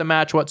doesn't hurt the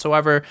match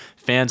whatsoever.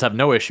 Fans have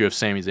no issue if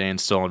Sami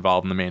Zayn's still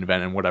involved in the main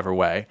event in whatever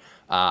way.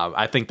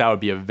 I think that would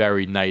be a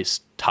very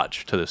nice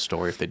touch to this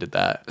story if they did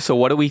that. So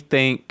what do we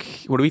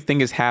think? What do we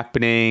think is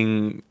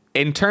happening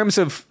in terms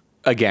of?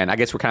 Again, I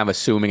guess we're kind of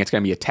assuming it's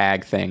going to be a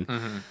tag thing,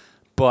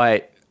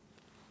 but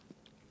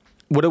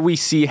what do we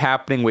see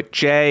happening with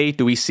Jay?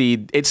 Do we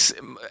see it's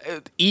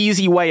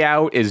easy way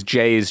out? Is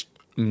Jay is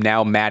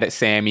now mad at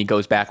Sami,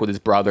 goes back with his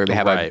brother. They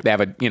have Right.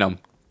 a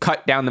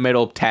cut down the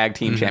middle tag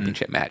team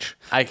championship match.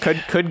 I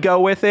could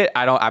go with it.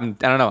 I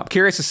don't know. I'm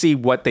curious to see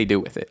what they do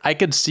with it. I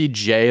could see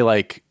Jay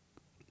like.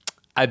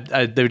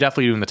 They're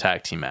definitely doing the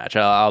tag team match.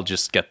 I'll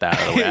just get that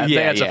out of the way. I think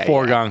it's a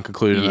foregone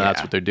conclusion that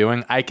that's what they're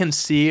doing. I can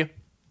see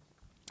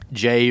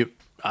Jay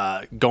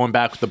going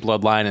back with the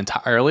bloodline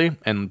entirely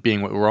and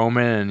being with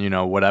Roman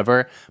and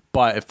whatever.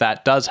 But if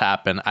that does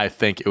happen, I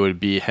think it would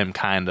be him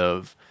kind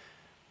of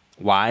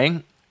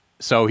lying.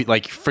 So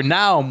for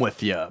now I'm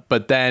with you,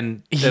 but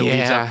then it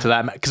leads up to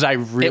that because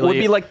it would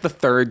be like the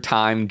third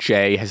time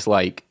Jay has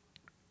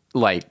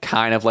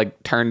kind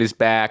of turned his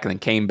back and then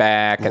came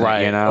back, and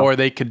right? Then, Or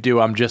they could do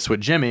I'm just with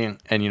Jimmy,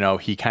 and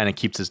he kind of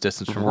keeps his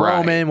distance from Right.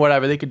 Roman.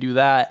 Whatever, they could do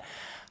that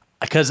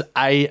because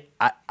I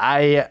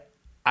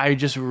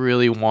just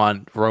really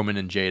want Roman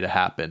and Jay to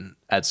happen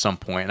at some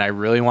point, and I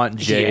really want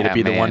Jay to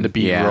be the one to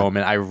beat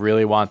Roman. I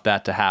really want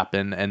that to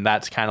happen, and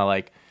that's kind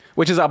of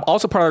which is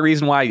also part of the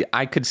reason why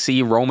I could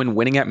see Roman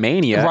winning at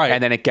Mania, right.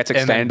 And then it gets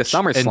extended to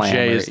SummerSlam. And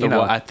Jay is the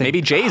one. I think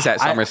maybe Jay's at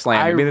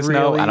SummerSlam. Maybe there's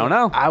I don't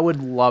know. I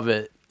would love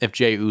it if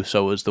Jay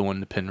Uso was the one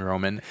to pin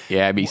Roman.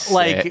 Yeah, it'd be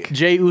sick.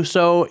 Jay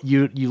Uso,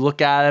 you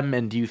look at him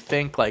and do you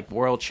think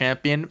world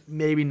champion?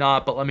 Maybe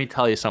not, but let me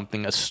tell you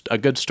something. A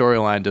good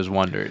storyline does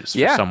wonders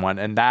for someone,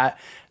 and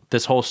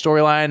this whole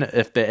storyline,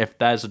 if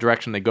that is the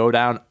direction they go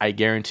down, I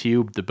guarantee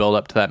you the build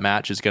up to that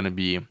match is going to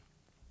be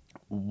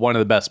one of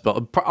the best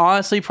build.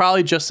 Honestly,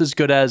 probably just as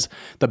good as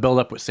the build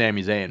up with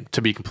Sami Zayn.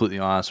 To be completely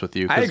honest with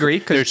you, I agree.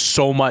 There's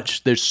so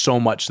much there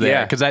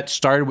because that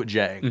started with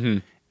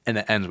Jay. And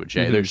it ends with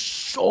Jay. There's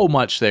so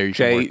much there you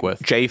can work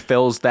with. Jay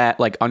fills that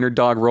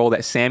underdog role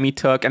that Sami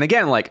took, and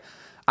again,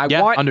 I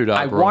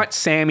want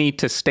Sami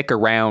to stick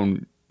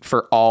around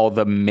for all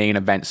the main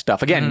event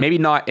stuff. Again, maybe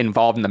not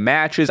involved in the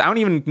matches. I don't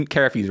even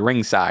care if he's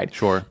ringside.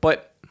 Sure,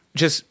 but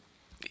just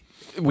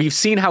we've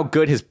seen how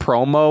good his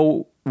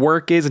promo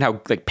work is and how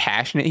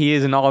passionate he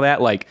is and all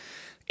that.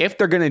 If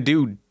they're gonna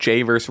do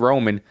Jay versus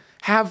Roman,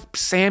 have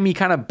Sami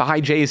kind of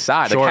by Jay's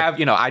side. Sure.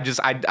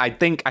 I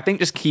think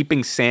just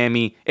keeping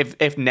Sami.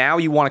 If now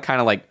you want to kind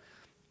of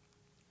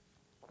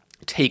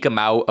take him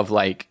out of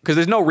because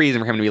there's no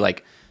reason for him to be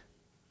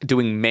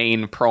doing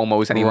main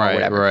promos anymore, or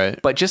whatever. Right.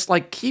 But just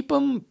keep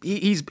him.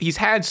 He's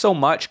had so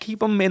much.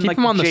 Keep him in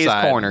him on Jay's the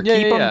side. corner.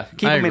 Yeah,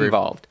 Keep him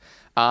involved.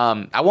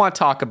 I want to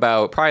talk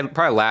about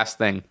probably last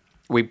thing.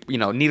 We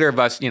neither of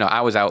us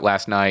I was out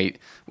last night.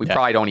 We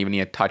probably don't even need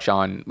to touch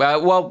on.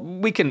 Well,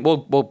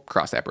 we'll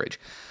cross that bridge.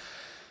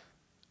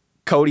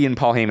 Cody and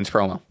Paul Heyman's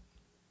promo.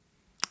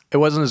 It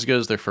wasn't as good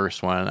as their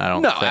first one, I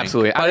don't think. No,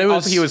 absolutely. But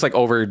he was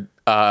over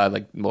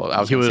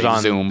he was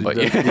on Zoom, but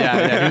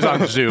yeah, he was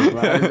on Zoom.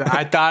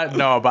 I thought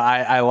but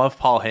I love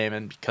Paul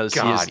Heyman because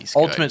he's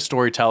ultimate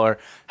storyteller.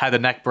 Had the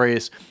neck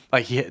brace,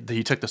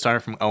 he took the stunner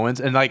from Owens,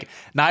 and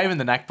not even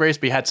the neck brace,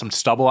 but he had some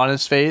stubble on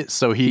his face,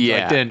 so he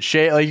didn't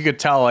shave. You could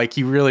tell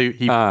he really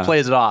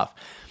plays it off.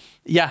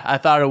 Yeah, I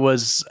thought it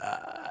was.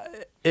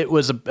 It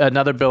was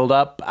another build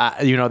up.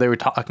 They were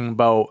talking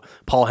about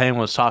Paul Heyman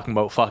was talking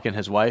about fucking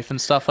his wife and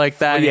stuff like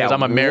that. Yeah,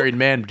 I'm a married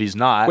man, but he's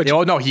not.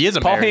 No, he is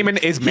a Paul married.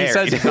 Heyman is married. He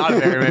says he's not a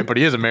married man, but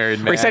he is a married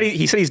man.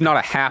 He said he's not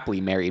a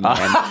happily married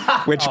man,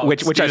 which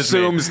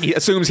assumes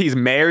he's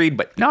married,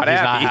 but not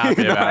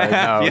happy. Not happy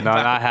about it. No,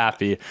 not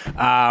happy.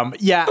 I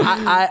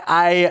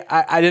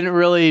didn't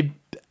really.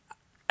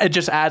 It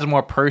just adds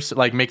more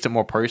makes it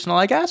more personal,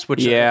 I guess.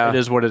 Which it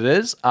is what it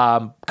is.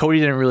 Cody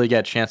didn't really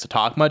get a chance to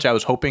talk much. I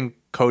was hoping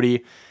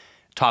Cody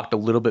talked a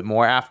little bit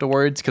more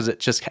afterwards because it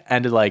just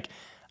ended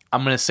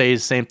I'm gonna say the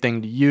same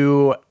thing to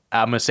you.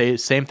 I'm gonna say the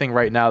same thing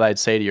right now that I'd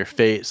say to your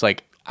face. I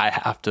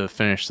have to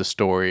finish the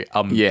story.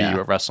 I'm gonna be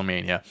at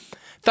WrestleMania.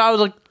 Thought it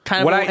was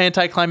kind of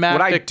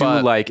anticlimactic. What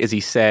I do is he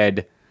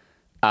said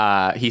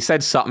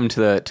something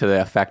to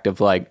the effect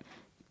of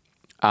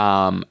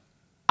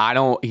I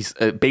don't. He's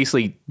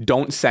basically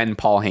don't send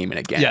Paul Heyman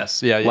again.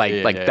 Yes, yeah.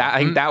 That.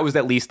 I think that was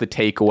at least the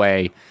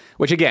takeaway.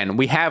 Which again,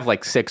 we have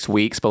like 6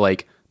 weeks, but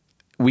like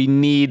we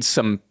need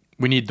some.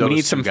 We need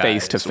some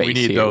face to face. We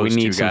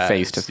need some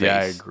face to face. Yeah,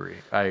 I agree.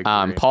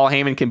 Paul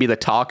Heyman can be the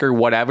talker,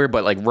 whatever,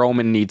 but like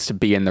Roman needs to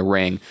be in the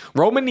ring.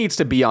 Roman needs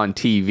to be on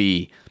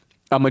TV.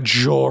 A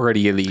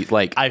majority of these,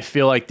 like I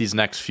feel like these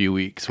next few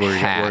weeks we're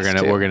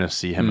gonna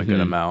see him a good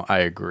amount. I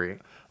agree.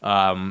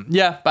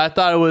 Yeah, but I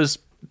thought it was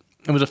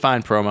a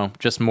fine promo.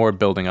 Just more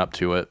building up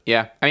to it.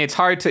 Yeah, I mean it's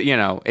hard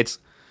to it's.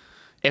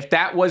 If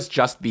that was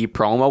just the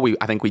promo,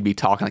 I think we'd be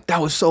talking like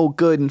that was so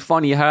good and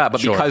funny,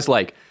 but sure.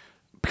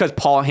 because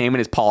Paul Heyman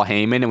is Paul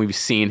Heyman, and we've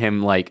seen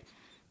him like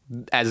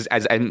as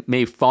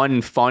made fun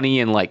and funny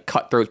and like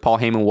cutthroat Paul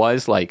Heyman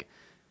was, like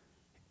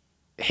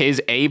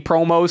his A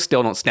promos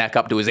still don't stack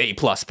up to his A+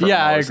 promos.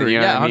 Yeah, I agree. You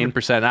know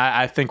 100%.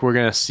 I think we're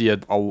gonna see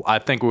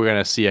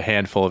a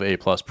handful of A+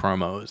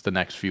 promos the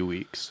next few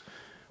weeks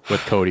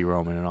with Cody,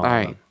 Roman, and all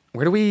right. that.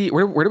 Where do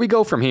we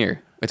go from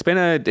here? It's been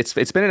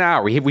an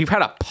hour. We've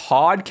had a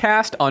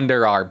podcast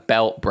under our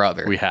belt,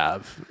 brother. We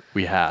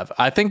have.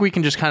 I think we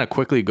can just kind of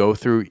quickly go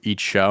through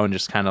each show and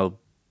just kind of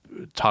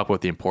talk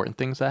about the important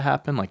things that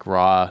happen, like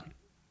Raw,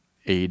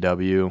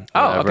 AEW.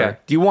 Oh, okay.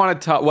 Do you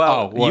want to talk?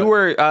 Well, you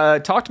were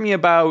talk to me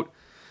about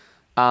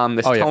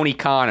this Tony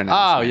Khan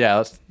announcement. Oh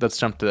yeah, let's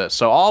jump to this.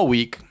 So all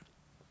week,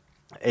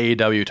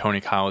 AEW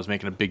Tony Khan was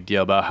making a big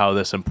deal about how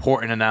this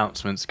important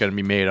announcement is going to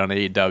be made on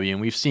AEW,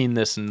 and we've seen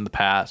this in the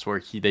past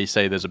where they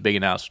say there's a big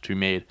announcement to be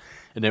made,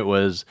 and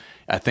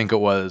I think it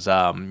was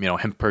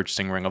him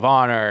purchasing Ring of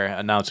Honor,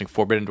 announcing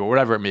Forbidden Door,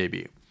 whatever it may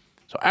be.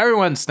 So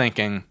everyone's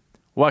thinking,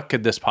 what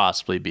could this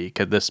possibly be?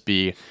 Could this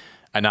be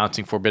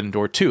announcing Forbidden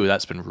Door 2?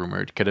 That's been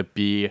rumored. Could it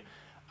be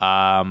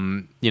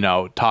talking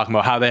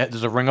about how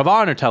there's a Ring of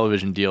Honor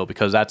television deal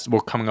because we're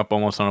coming up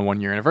almost on a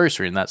 1-year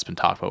anniversary, and that's been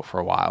talked about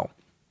for a while.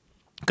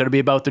 Going to be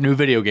about the new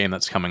video game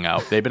that's coming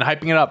out. They've been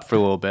hyping it up for a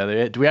little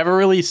bit. Do we have a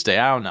release date?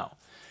 I don't know.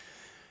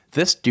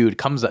 This dude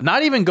comes up,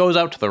 not even goes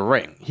out to the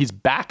ring. He's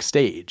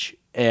backstage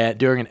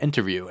during an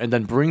interview and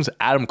then brings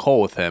Adam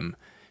Cole with him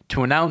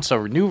to announce a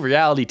new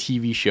reality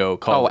TV show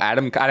called... Oh,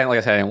 Adam... I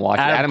didn't watch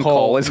it. Adam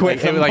Cole is with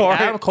him.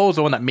 Adam Cole's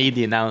the one that made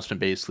the announcement,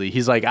 basically.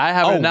 He's like, I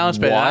have an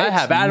announcement, and I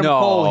have Adam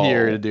Cole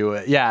here to do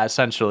it. Yeah,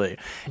 essentially.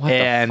 What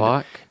the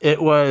fuck?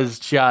 It was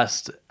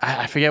just...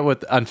 I forget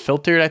what...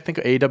 Unfiltered, I think.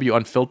 AEW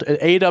Unfiltered.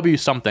 AEW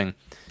something.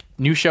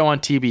 New show on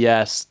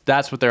TBS.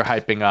 That's what they're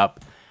hyping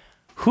up.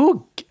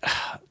 Who...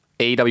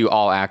 AEW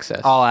All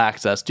Access. All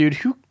Access. Dude,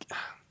 who...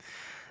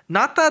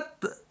 Not that...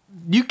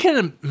 You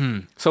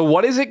can. So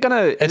what is it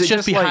gonna? It's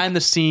just behind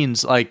the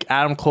scenes, like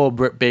Adam Cole,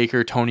 Britt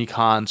Baker, Tony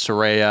Khan,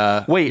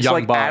 Soraya. Wait,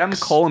 Young Bucks. Adam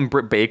Cole and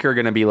Britt Baker are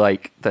gonna be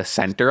like the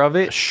center of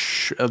it?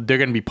 They're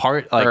gonna be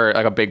part, or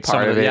like a big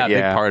part of it. Yeah,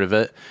 big part of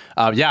it.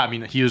 I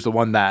mean, he was the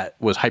one that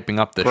was hyping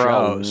up the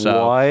show.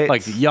 So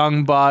like the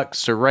Young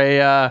Bucks,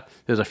 Soraya.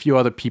 There's a few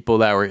other people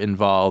that were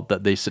involved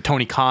that they said.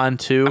 Tony Khan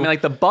too. I mean,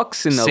 like the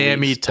Bucks and the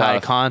Sami, Ty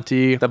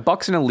Conti. The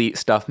Bucks and Elite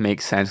stuff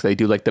makes sense. They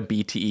do like the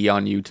BTE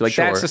on YouTube. Like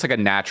that's just like a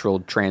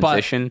natural transition.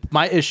 But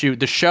my issue,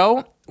 the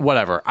show,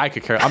 whatever, I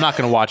could care. I'm not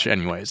going to watch it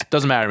anyways. It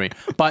doesn't matter to me.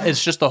 But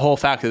it's just the whole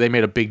fact that they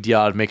made a big deal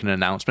out of making an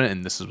announcement,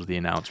 and this is what the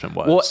announcement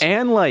was. Well,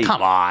 and like,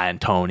 come on,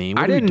 Tony.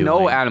 I didn't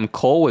know Adam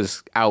Cole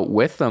was out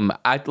with them.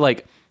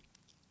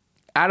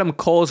 Adam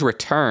Cole's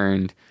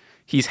returned.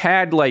 He's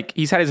had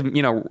his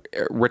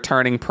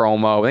returning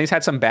promo, and he's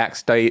had some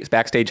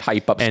backstage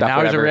hype up and stuff. And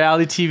now he's a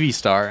reality TV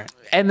star.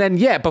 And then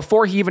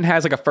before he even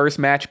has like a first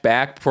match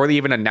back, before they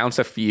even announce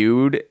a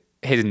feud,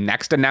 his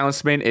next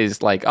announcement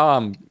is like,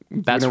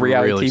 that's a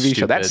reality really TV stupid.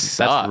 show.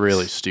 That's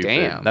really stupid.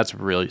 Damn. That's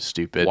really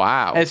stupid.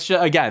 Wow. It's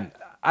just, again,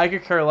 I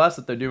could care less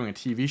that they're doing a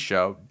TV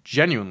show.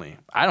 Genuinely,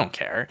 I don't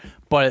care.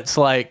 But it's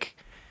like,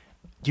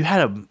 you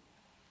had to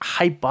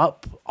hype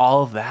up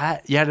all of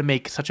that. You had to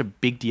make such a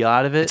big deal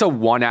out of it. It's a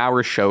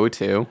 1-hour show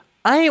too.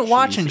 I ain't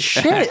watching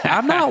shit.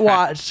 I'm not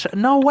watching.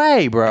 No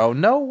way, bro.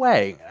 No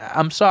way.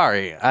 I'm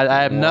sorry.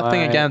 I have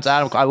nothing against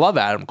Adam Cole. I love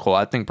Adam Cole.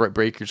 I think Britt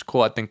Baker's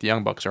cool. I think the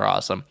Young Bucks are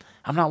awesome.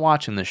 I'm not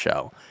watching the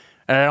show.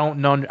 And I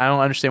don't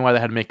understand why they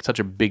had to make such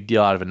a big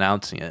deal out of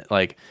announcing it.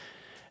 Like,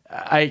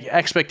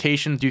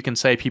 expectations, you can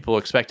say people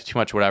expected too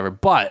much, whatever.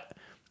 But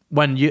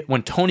when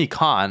Tony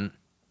Khan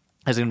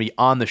is going to be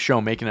on the show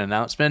making an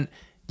announcement,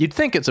 you'd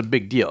think it's a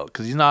big deal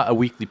because he's not a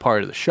weekly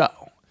part of the show.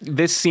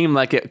 This seemed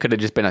like it could have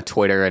just been a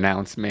Twitter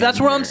announcement.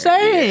 That's what I'm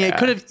saying. Yeah. It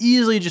could have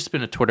easily just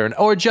been a Twitter,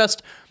 or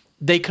just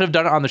they could have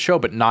done it on the show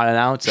but not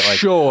announced it. Like,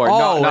 sure,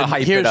 not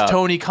hype here's it up.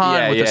 Tony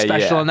Khan with a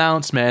special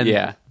announcement.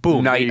 Yeah,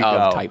 boom, night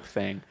of type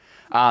thing.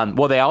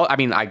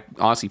 I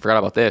honestly forgot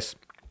about this.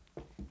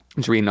 I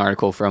was reading an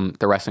article from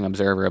the Wrestling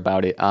Observer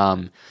about it.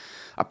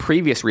 A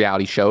previous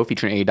reality show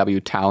featuring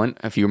AEW talent.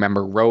 If you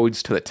remember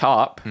Rhodes to the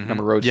Top. Mm-hmm.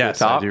 Remember Rhodes to the Top?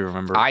 Yes, I do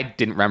remember. I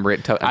didn't remember it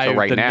until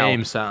right now. The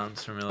name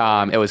sounds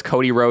familiar. It was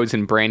Cody Rhodes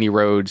and Brandy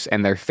Rhodes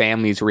and their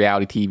family's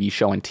reality TV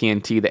show on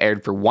TNT that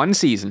aired for one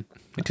season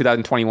in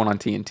 2021 on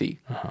TNT.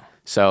 Uh-huh.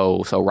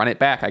 So run it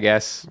back, I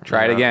guess.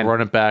 Try it again.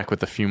 Run it back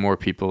with a few more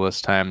people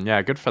this time.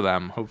 Yeah, good for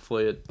them.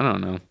 Hopefully I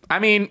don't know. I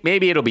mean,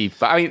 maybe it'll be...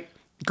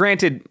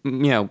 Granted,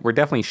 we're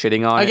definitely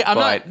shitting on it.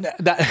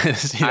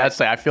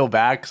 I feel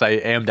bad because I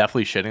am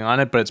definitely shitting on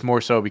it, but it's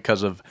more so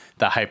because of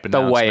the hype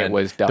announcement. The way it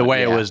was done. The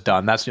way it was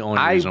done. That's the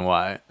only reason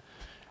why.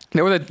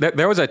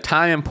 There was a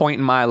time and point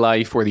in my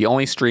life where the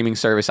only streaming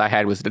service I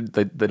had was the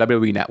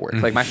WWE Network.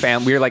 Like my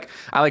family, we were like,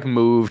 I like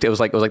moved. It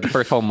was like the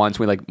first 12 months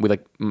we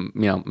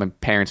my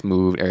parents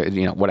moved or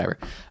whatever.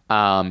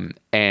 And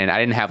I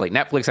didn't have like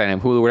Netflix, I didn't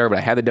have Hulu, whatever, but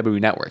I had the WWE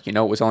Network. It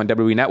was on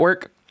WWE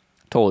Network.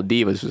 Total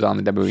Divas was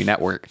on the WWE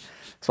Network.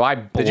 So I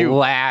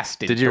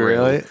blasted. Did you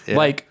really? Yeah.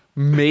 Like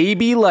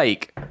maybe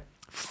like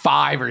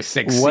 5 or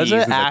 6 seasons. Was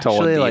it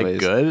actually like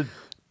good?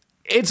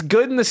 It's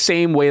good in the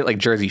same way like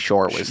Jersey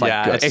Shore was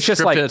like good. It's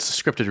just like it's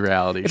a scripted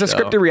reality show. It's a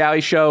scripted reality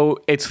show.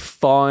 It's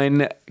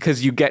fun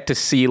because you get to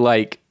see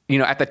like,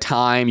 at the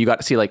time you got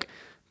to see like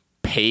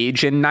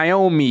Paige and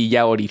Naomi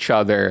yell at each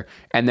other.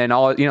 And then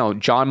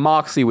John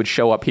Moxley would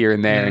show up here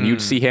and there and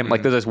you'd see him.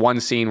 Like there's this one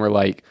scene where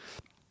like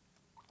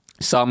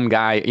some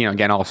guy,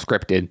 again, all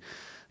scripted,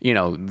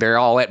 they're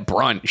all at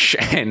brunch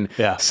and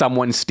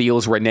someone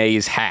steals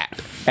Renee's hat.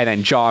 And then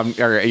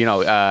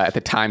at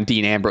the time,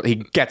 Dean Ambrose, he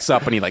gets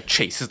up and he like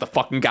chases the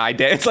fucking guy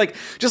dead. It's like,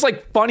 just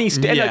like funny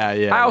stuff.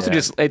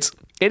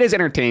 It is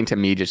entertaining to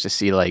me just to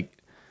see like,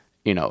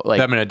 like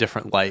them in a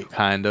different light,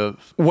 kind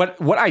of.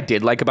 What I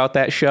did like about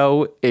that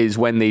show is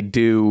when they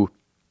do,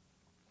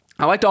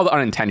 I liked all the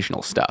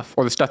unintentional stuff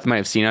or the stuff that might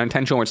have seen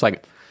unintentional, where it's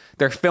like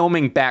they're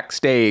filming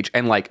backstage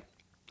and like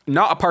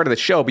not a part of the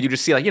show, but you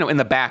just see like, in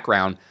the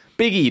background,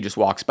 Big E just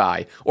walks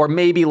by, or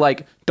maybe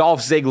like Dolph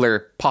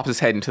Ziggler pops his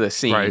head into the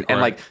scene, and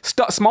like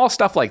small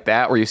stuff like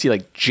that, where you see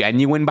like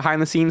genuine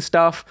behind the scenes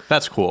stuff.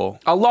 That's cool.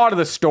 A lot of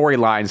the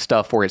storyline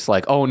stuff where it's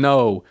like, oh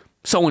no,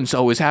 so and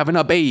so is having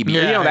a baby,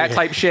 that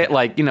type shit.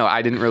 Like,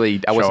 I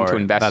wasn't too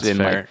invested in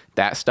like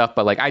that stuff,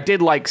 but like I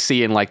did like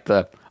seeing like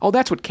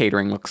that's what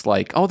catering looks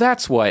like. Oh,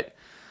 that's what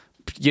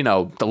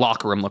the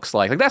locker room looks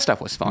like. Like that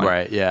stuff was fun,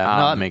 right? Yeah,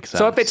 no, that makes sense.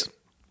 So if this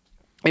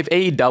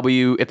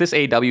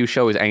AEW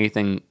show is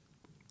anything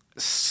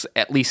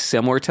at least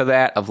similar to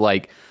that, of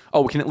like,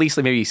 we can at least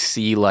maybe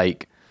see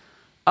like,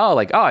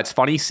 it's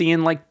funny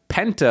seeing like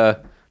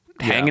Penta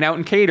hanging out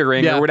in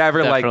catering or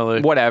whatever, definitely.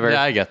 Like whatever.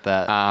 Yeah, I get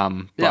that.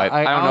 But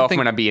I don't know if I'm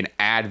going to be an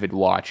avid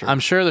watcher. I'm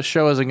sure the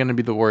show isn't going to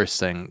be the worst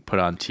thing put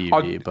on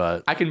TV,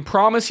 but I can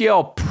promise you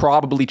I'll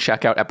probably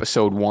check out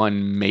episode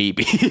 1,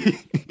 maybe.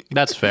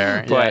 That's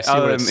fair. But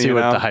see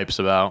what the hype's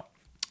about.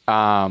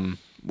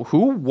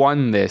 Who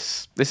won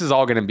this? This is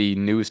all going to be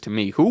news to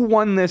me. Who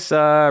won this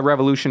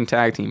Revolution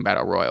Tag Team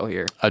Battle Royal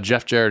here?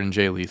 Jeff Jarrett and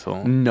Jay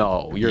Lethal.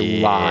 No, you're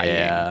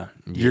lying.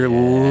 You're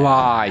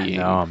lying.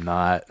 No, I'm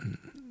not.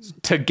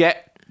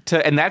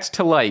 And that's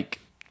to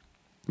like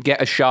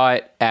get a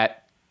shot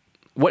at,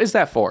 what is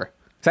that for?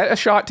 Is that a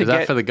shot to get? Is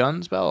that for the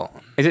Guns belt?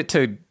 Is it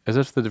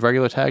for the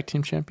regular tag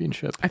team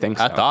championship? I think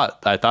so.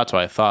 That's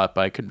what I thought,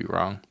 but I could be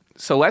wrong.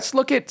 So let's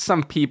look at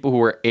some people who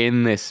were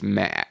in this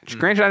match.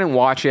 Granted, I didn't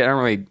watch it. I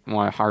don't really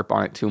want to harp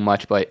on it too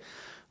much, but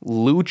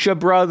Lucha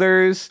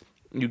Brothers,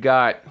 you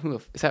got,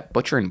 is that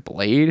Butcher and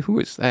Blade? Who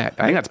is that?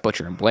 I think that's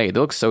Butcher and Blade. They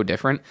look so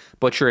different.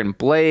 Butcher and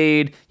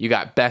Blade, you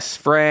got Best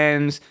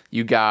Friends,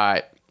 you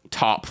got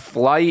Top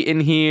Flight in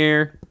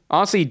here.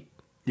 Honestly,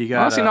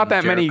 not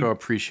that many. Jericho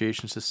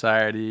Appreciation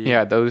Society.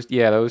 Yeah, those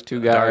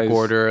two guys. Dark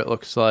Order, it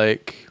looks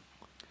like.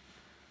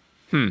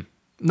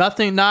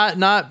 Nothing,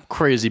 not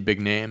crazy big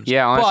names.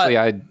 Yeah, honestly,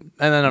 and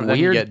then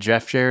you get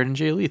Jeff Jarrett and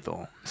Jay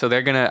Lethal. So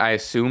I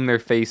assume they're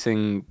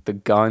facing the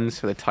Guns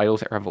for the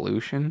titles at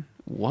Revolution.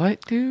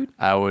 What, dude?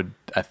 I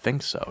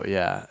think so,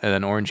 yeah. And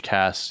then Orange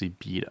Cassidy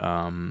beat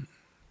I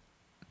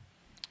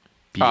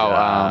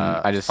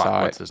just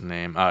saw what's his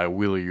name?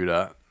 Wheeler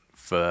Yuta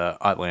for the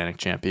Atlantic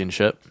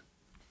Championship.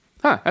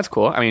 Huh, that's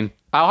cool. I mean,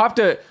 I'll have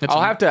to.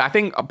 I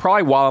think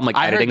probably while I'm like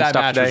editing stuff today.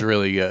 I heard that match was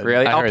really good.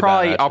 Really,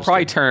 I'll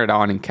probably turn it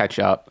on and catch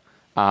up.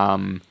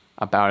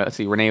 About it. Let's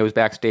see. Renee was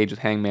backstage with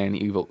Hangman and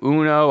Evil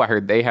Uno. I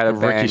heard they had a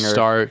banger. Ricky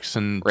Starks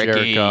and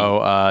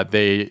Jericho.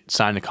 They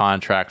signed a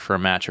contract for a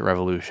match at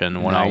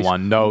Revolution,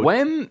 one-on-one. No.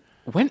 When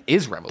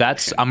is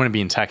Revolution? I'm going to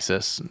be in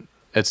Texas.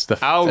 It's the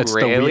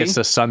really? It's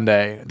the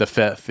Sunday, the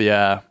 5th.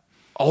 Yeah.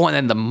 Oh, and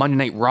then the Monday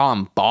Night Raw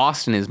in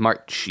Boston is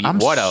March.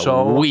 What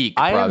a week,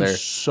 brother! I am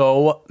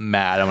so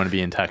mad. I'm going to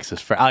be in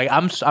Texas for.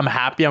 I'm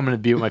happy. I'm going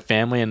to be with my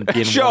family and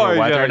be in the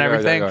weather and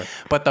everything. Sure.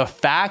 But the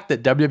fact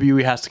that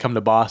WWE has to come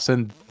to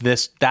Boston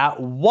that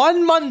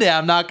one Monday,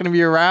 I'm not going to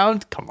be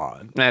around. Come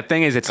on. And the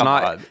thing is, it's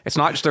not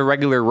just a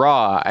regular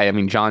Raw. I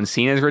mean, John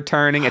Cena's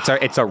returning.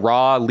 It's a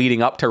Raw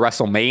leading up to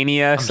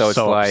WrestleMania. I'm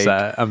so like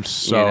upset. I'm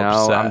so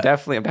upset. I'm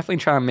definitely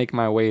trying to make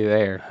my way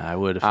there. I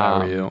would if I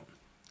were you.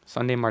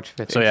 Sunday, March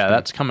 5th. So yeah,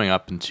 that's coming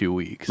up in 2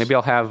 weeks. Maybe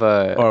I'll have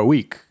a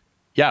week.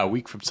 Yeah, a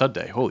week from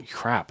Sunday. Holy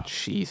crap.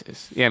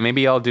 Jesus. Yeah,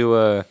 maybe I'll do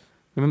another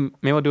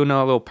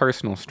little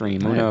personal stream.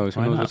 Who knows?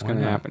 Who knows what's going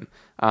to happen?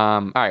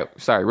 All right,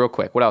 sorry, real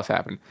quick. What else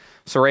happened?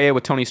 Soraya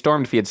with Tony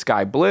Storm defeated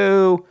Sky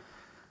Blue.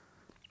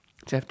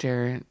 Jeff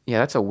Jarrett. Yeah,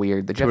 that's a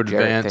weird. The Jeff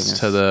Jarrett thing is...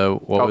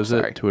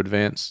 To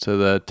advance to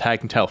the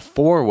tag team title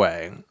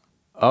 4-way.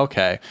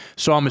 Okay.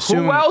 So I'm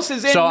assuming. Who else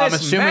is in I'm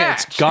this assuming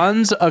match? it's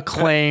Guns,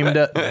 Acclaimed,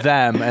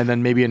 them, and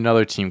then maybe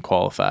another team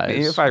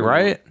qualifies.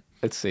 Right?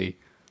 Let's see.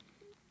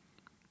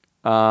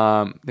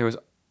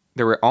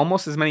 There were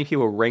almost as many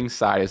people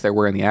ringside as there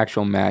were in the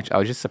actual match. I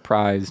was just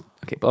surprised.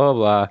 Okay, blah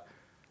blah blah.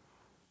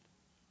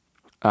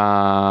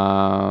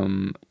 I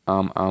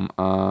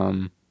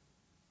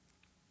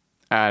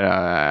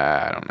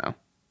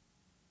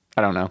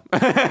don't know.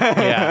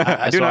 Yeah.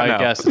 I do not know. I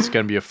guess it's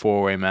gonna be a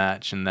 4-way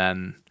match, and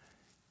then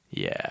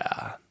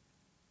yeah.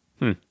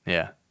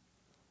 Yeah.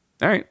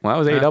 All right. Well, that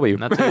was AEW.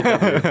 That's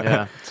AEW.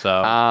 Yeah.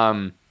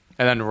 So.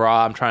 And then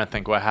Raw. I'm trying to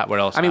think what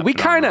else. I mean, we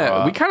kind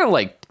of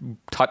like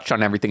touched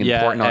on everything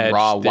important on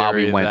Raw while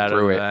we went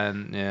through it.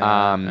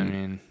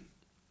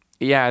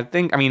 Yeah. I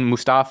think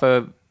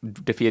Mustafa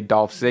defeated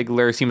Dolph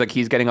Ziggler. Seems like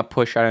he's getting a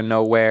push out of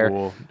nowhere.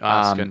 Cool.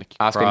 Asuka, Nikki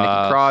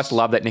Cross.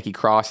 Love that Nikki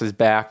Cross is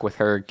back with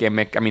her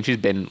gimmick. I mean, she's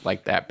been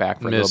like that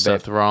back for a little bit.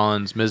 Seth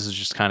Rollins. Miz is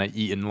just kind of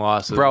eating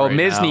losses. Bro, right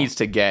Miz now. needs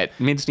to get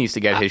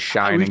his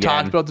shine We've again.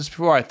 talked about this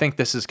before. I think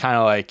this is kind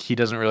of like he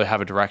doesn't really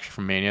have a direction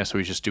from Mania, so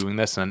he's just doing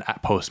this. And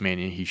at post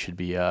Mania, he should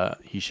be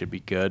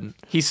good.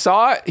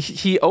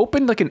 He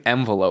opened like an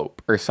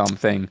envelope or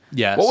something.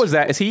 Yes. What was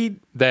that? Is he?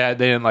 They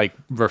didn't like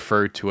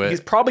refer to it.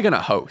 He's probably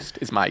gonna host.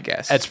 Is my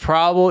guess. It's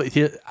probably.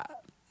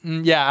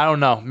 Yeah, I don't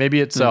know.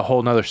 Maybe it's a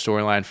whole nother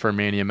storyline for a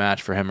Mania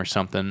match for him or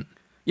something.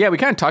 Yeah, we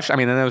kind of touched. I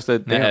mean, then there was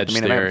the Edge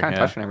main event. We kind of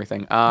touched on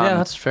everything. Yeah,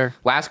 that's fair.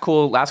 Last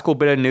cool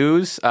bit of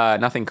news.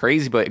 Nothing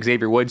crazy, but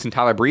Xavier Woods and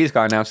Tyler Breeze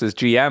got announced as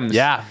GMs.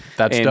 Yeah,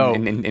 that's dope.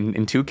 In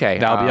 2K.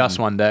 That'll be us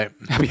one day.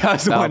 That'll be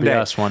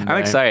us one day. I'm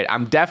excited.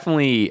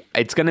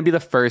 It's gonna be the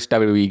first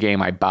WWE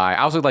game I buy.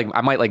 I also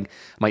I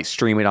might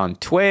stream it on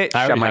Twitch.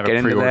 I might get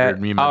into that.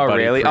 Oh,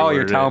 really? Oh,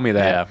 you're telling me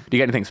that. Yeah. Do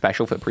you get anything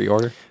special for the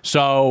pre-order?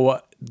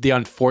 So the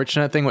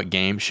unfortunate thing with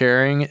game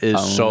sharing is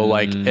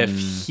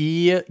if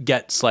he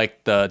gets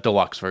like the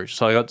deluxe version,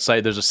 so let's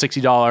say there's a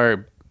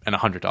 $60 and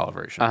 $100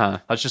 version.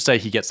 Let's just say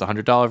he gets the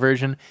 $100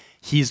 version.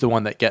 He's the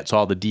one that gets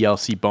all the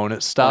DLC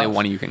bonus stuff. Only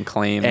one you can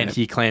claim. And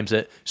he claims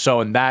it. So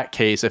in that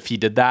case, if he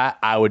did that,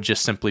 I would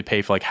just simply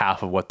pay for like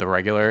half of what the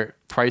regular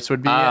price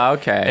would be.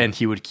 Okay. And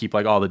he would keep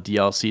like all the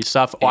DLC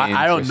stuff. Well,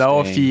 I don't know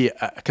if he,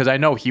 because I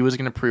know he was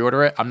going to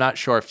pre-order it. I'm not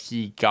sure if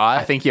he got.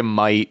 I think you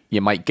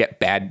might get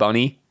Bad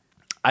Bunny.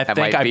 I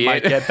think I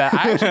might get Bad.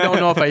 I actually don't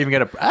know if I even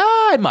get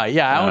I might.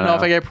 Yeah, I don't know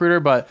if I get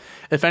pre-order, but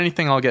if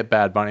anything, I'll get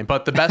Bad Bunny.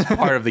 But the best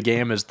part of the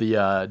game is the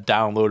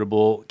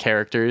downloadable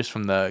characters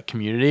from the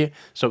community.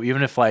 So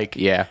even if I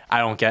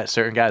don't get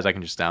certain guys, I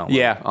can just download.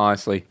 Yeah,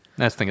 honestly,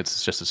 I just think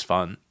it's just as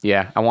fun.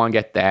 Yeah, I want to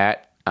get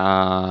that.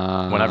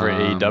 Whenever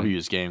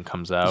AEW's game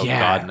comes out,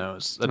 God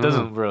knows. It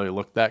doesn't really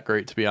look that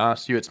great, to be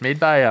honest with you. It's made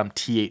by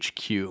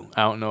THQ.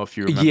 I don't know if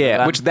you remember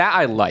that. Which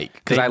I like,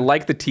 because I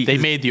like the THQ. They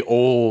made the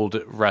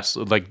old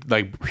wrestler,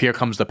 like Here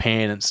Comes the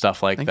Pain and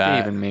stuff like that. They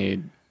even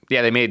made...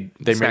 Yeah, they made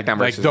SmackDown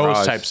like versus those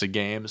Raws. types of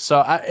games.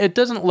 So it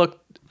doesn't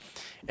look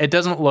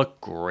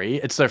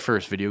great. It's their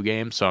first video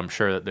game, so I'm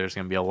sure that there's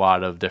going to be a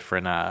lot of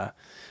different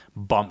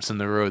bumps in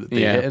the road that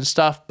they hit and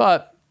stuff.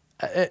 But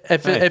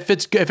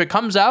if it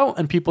comes out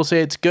and people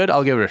say it's good,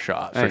 I'll give it a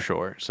shot for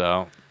sure.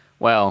 So,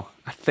 well,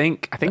 I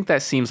think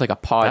that seems like a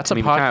pod. That's a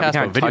podcast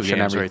about video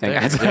games right there.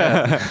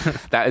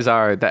 That is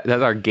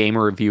our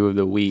gamer review of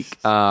the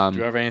week. Do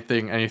you have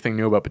anything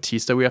new about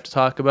Batista we have to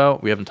talk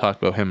about? We haven't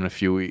talked about him in a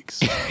few weeks.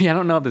 Yeah, I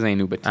don't know if there's any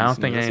new Batista. I don't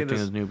think anything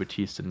is new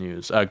Batista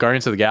news.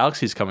 Guardians of the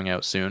Galaxy is coming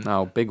out soon.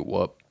 Oh, big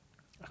whoop.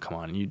 Come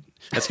on,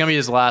 that's gonna be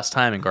his last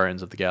time in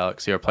Guardians of the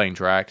Galaxy, or playing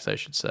Drax, I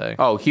should say.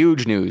 Oh,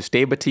 huge news!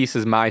 Dave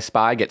Bautista's My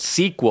Spy gets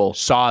sequel.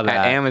 Saw that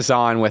at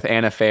Amazon with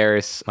Anna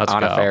Faris.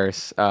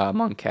 Faris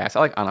among cast. I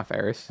like Anna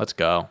Faris. Let's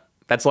go.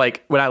 That's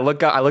like when I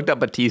looked up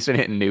Batista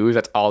and hit news.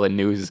 That's all the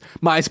news is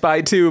My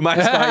Spy 2,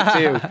 My Spy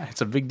 2.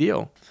 It's a big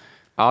deal.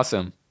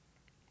 Awesome.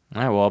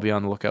 All right, well, I'll be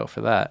on the lookout for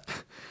that.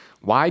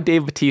 Why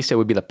Dave Bautista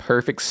would be the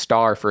perfect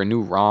star for a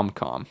new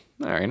rom-com.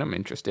 All right, I'm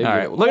interested. All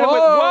right. Look at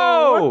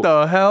whoa! What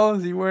the hell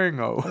is he wearing?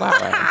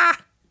 Wow.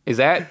 Is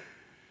that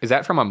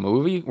from a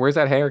movie? Where's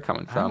that hair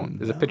coming from?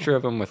 There's a picture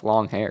of him with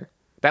long hair.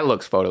 That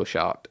looks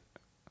photoshopped.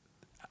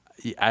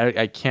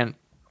 I can't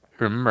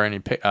remember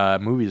any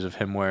movies of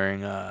him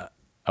wearing a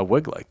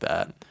wig like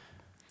that.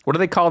 What do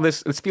they call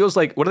this? This feels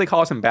like, what do they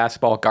call us in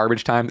basketball?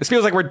 Garbage time? This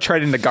feels like we're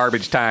treading to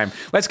garbage time.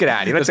 Let's get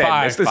out of here. Let's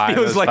end this. This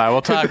feels like...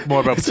 We'll talk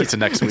more about Batista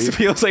next week. This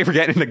feels like we're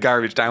getting into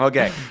garbage time.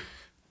 Okay.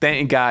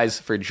 Thank you guys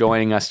for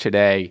joining us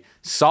today.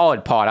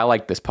 Solid pod. I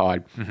like this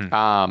pod. Mm-hmm.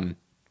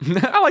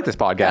 I like this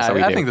podcast.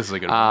 I think this is a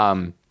good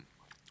one.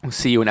 We'll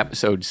see you in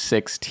episode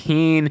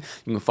 16. You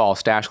can follow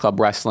Stash Club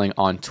Wrestling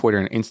on Twitter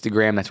and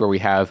Instagram. That's where we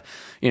have,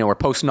 we're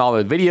posting all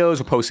the videos,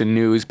 we're posting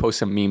news, post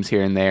some memes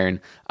here and there,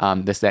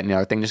 and this, that, and the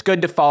other thing. Just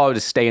good to follow to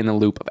stay in the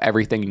loop of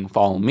everything. You can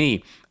follow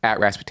me at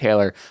Raspy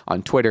Taylor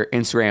on Twitter,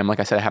 Instagram. Like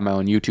I said, I have my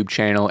own YouTube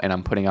channel, and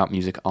I'm putting out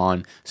music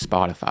on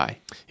Spotify.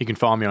 You can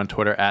follow me on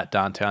Twitter at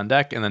Dante on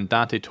Deck, and then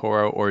Dante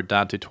Toro or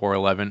Dante Toro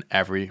 11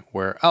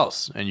 everywhere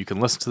else. And you can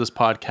listen to this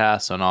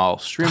podcast on all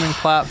streaming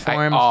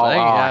platforms.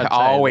 I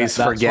always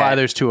forget. That's why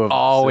there's two of us.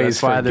 Always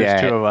That's why forget.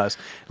 there's two of us.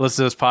 Listen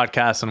to this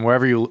podcast, and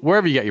wherever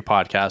you get your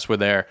podcast, we're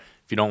there.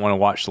 If you don't want to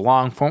watch the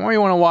long form, or you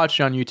want to watch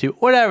it on YouTube,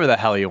 whatever the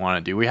hell you want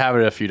to do, we have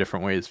it a few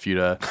different ways for you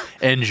to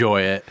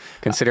enjoy it.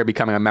 Consider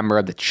becoming a member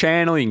of the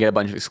channel. You can get a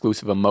bunch of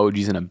exclusive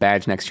emojis and a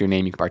badge next to your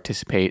name. You can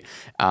participate.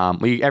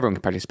 Everyone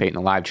can participate in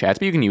the live chats,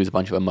 but you can use a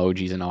bunch of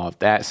emojis and all of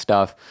that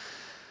stuff.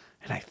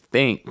 And I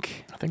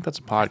think that's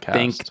a podcast.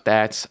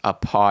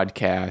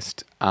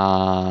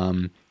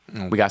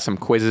 We got some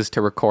quizzes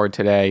to record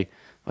today.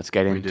 Let's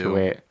get into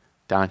it.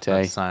 Dante,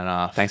 let's sign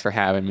off. Thanks for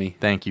having me.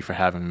 Thank you for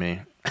having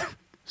me.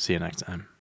 See you next time.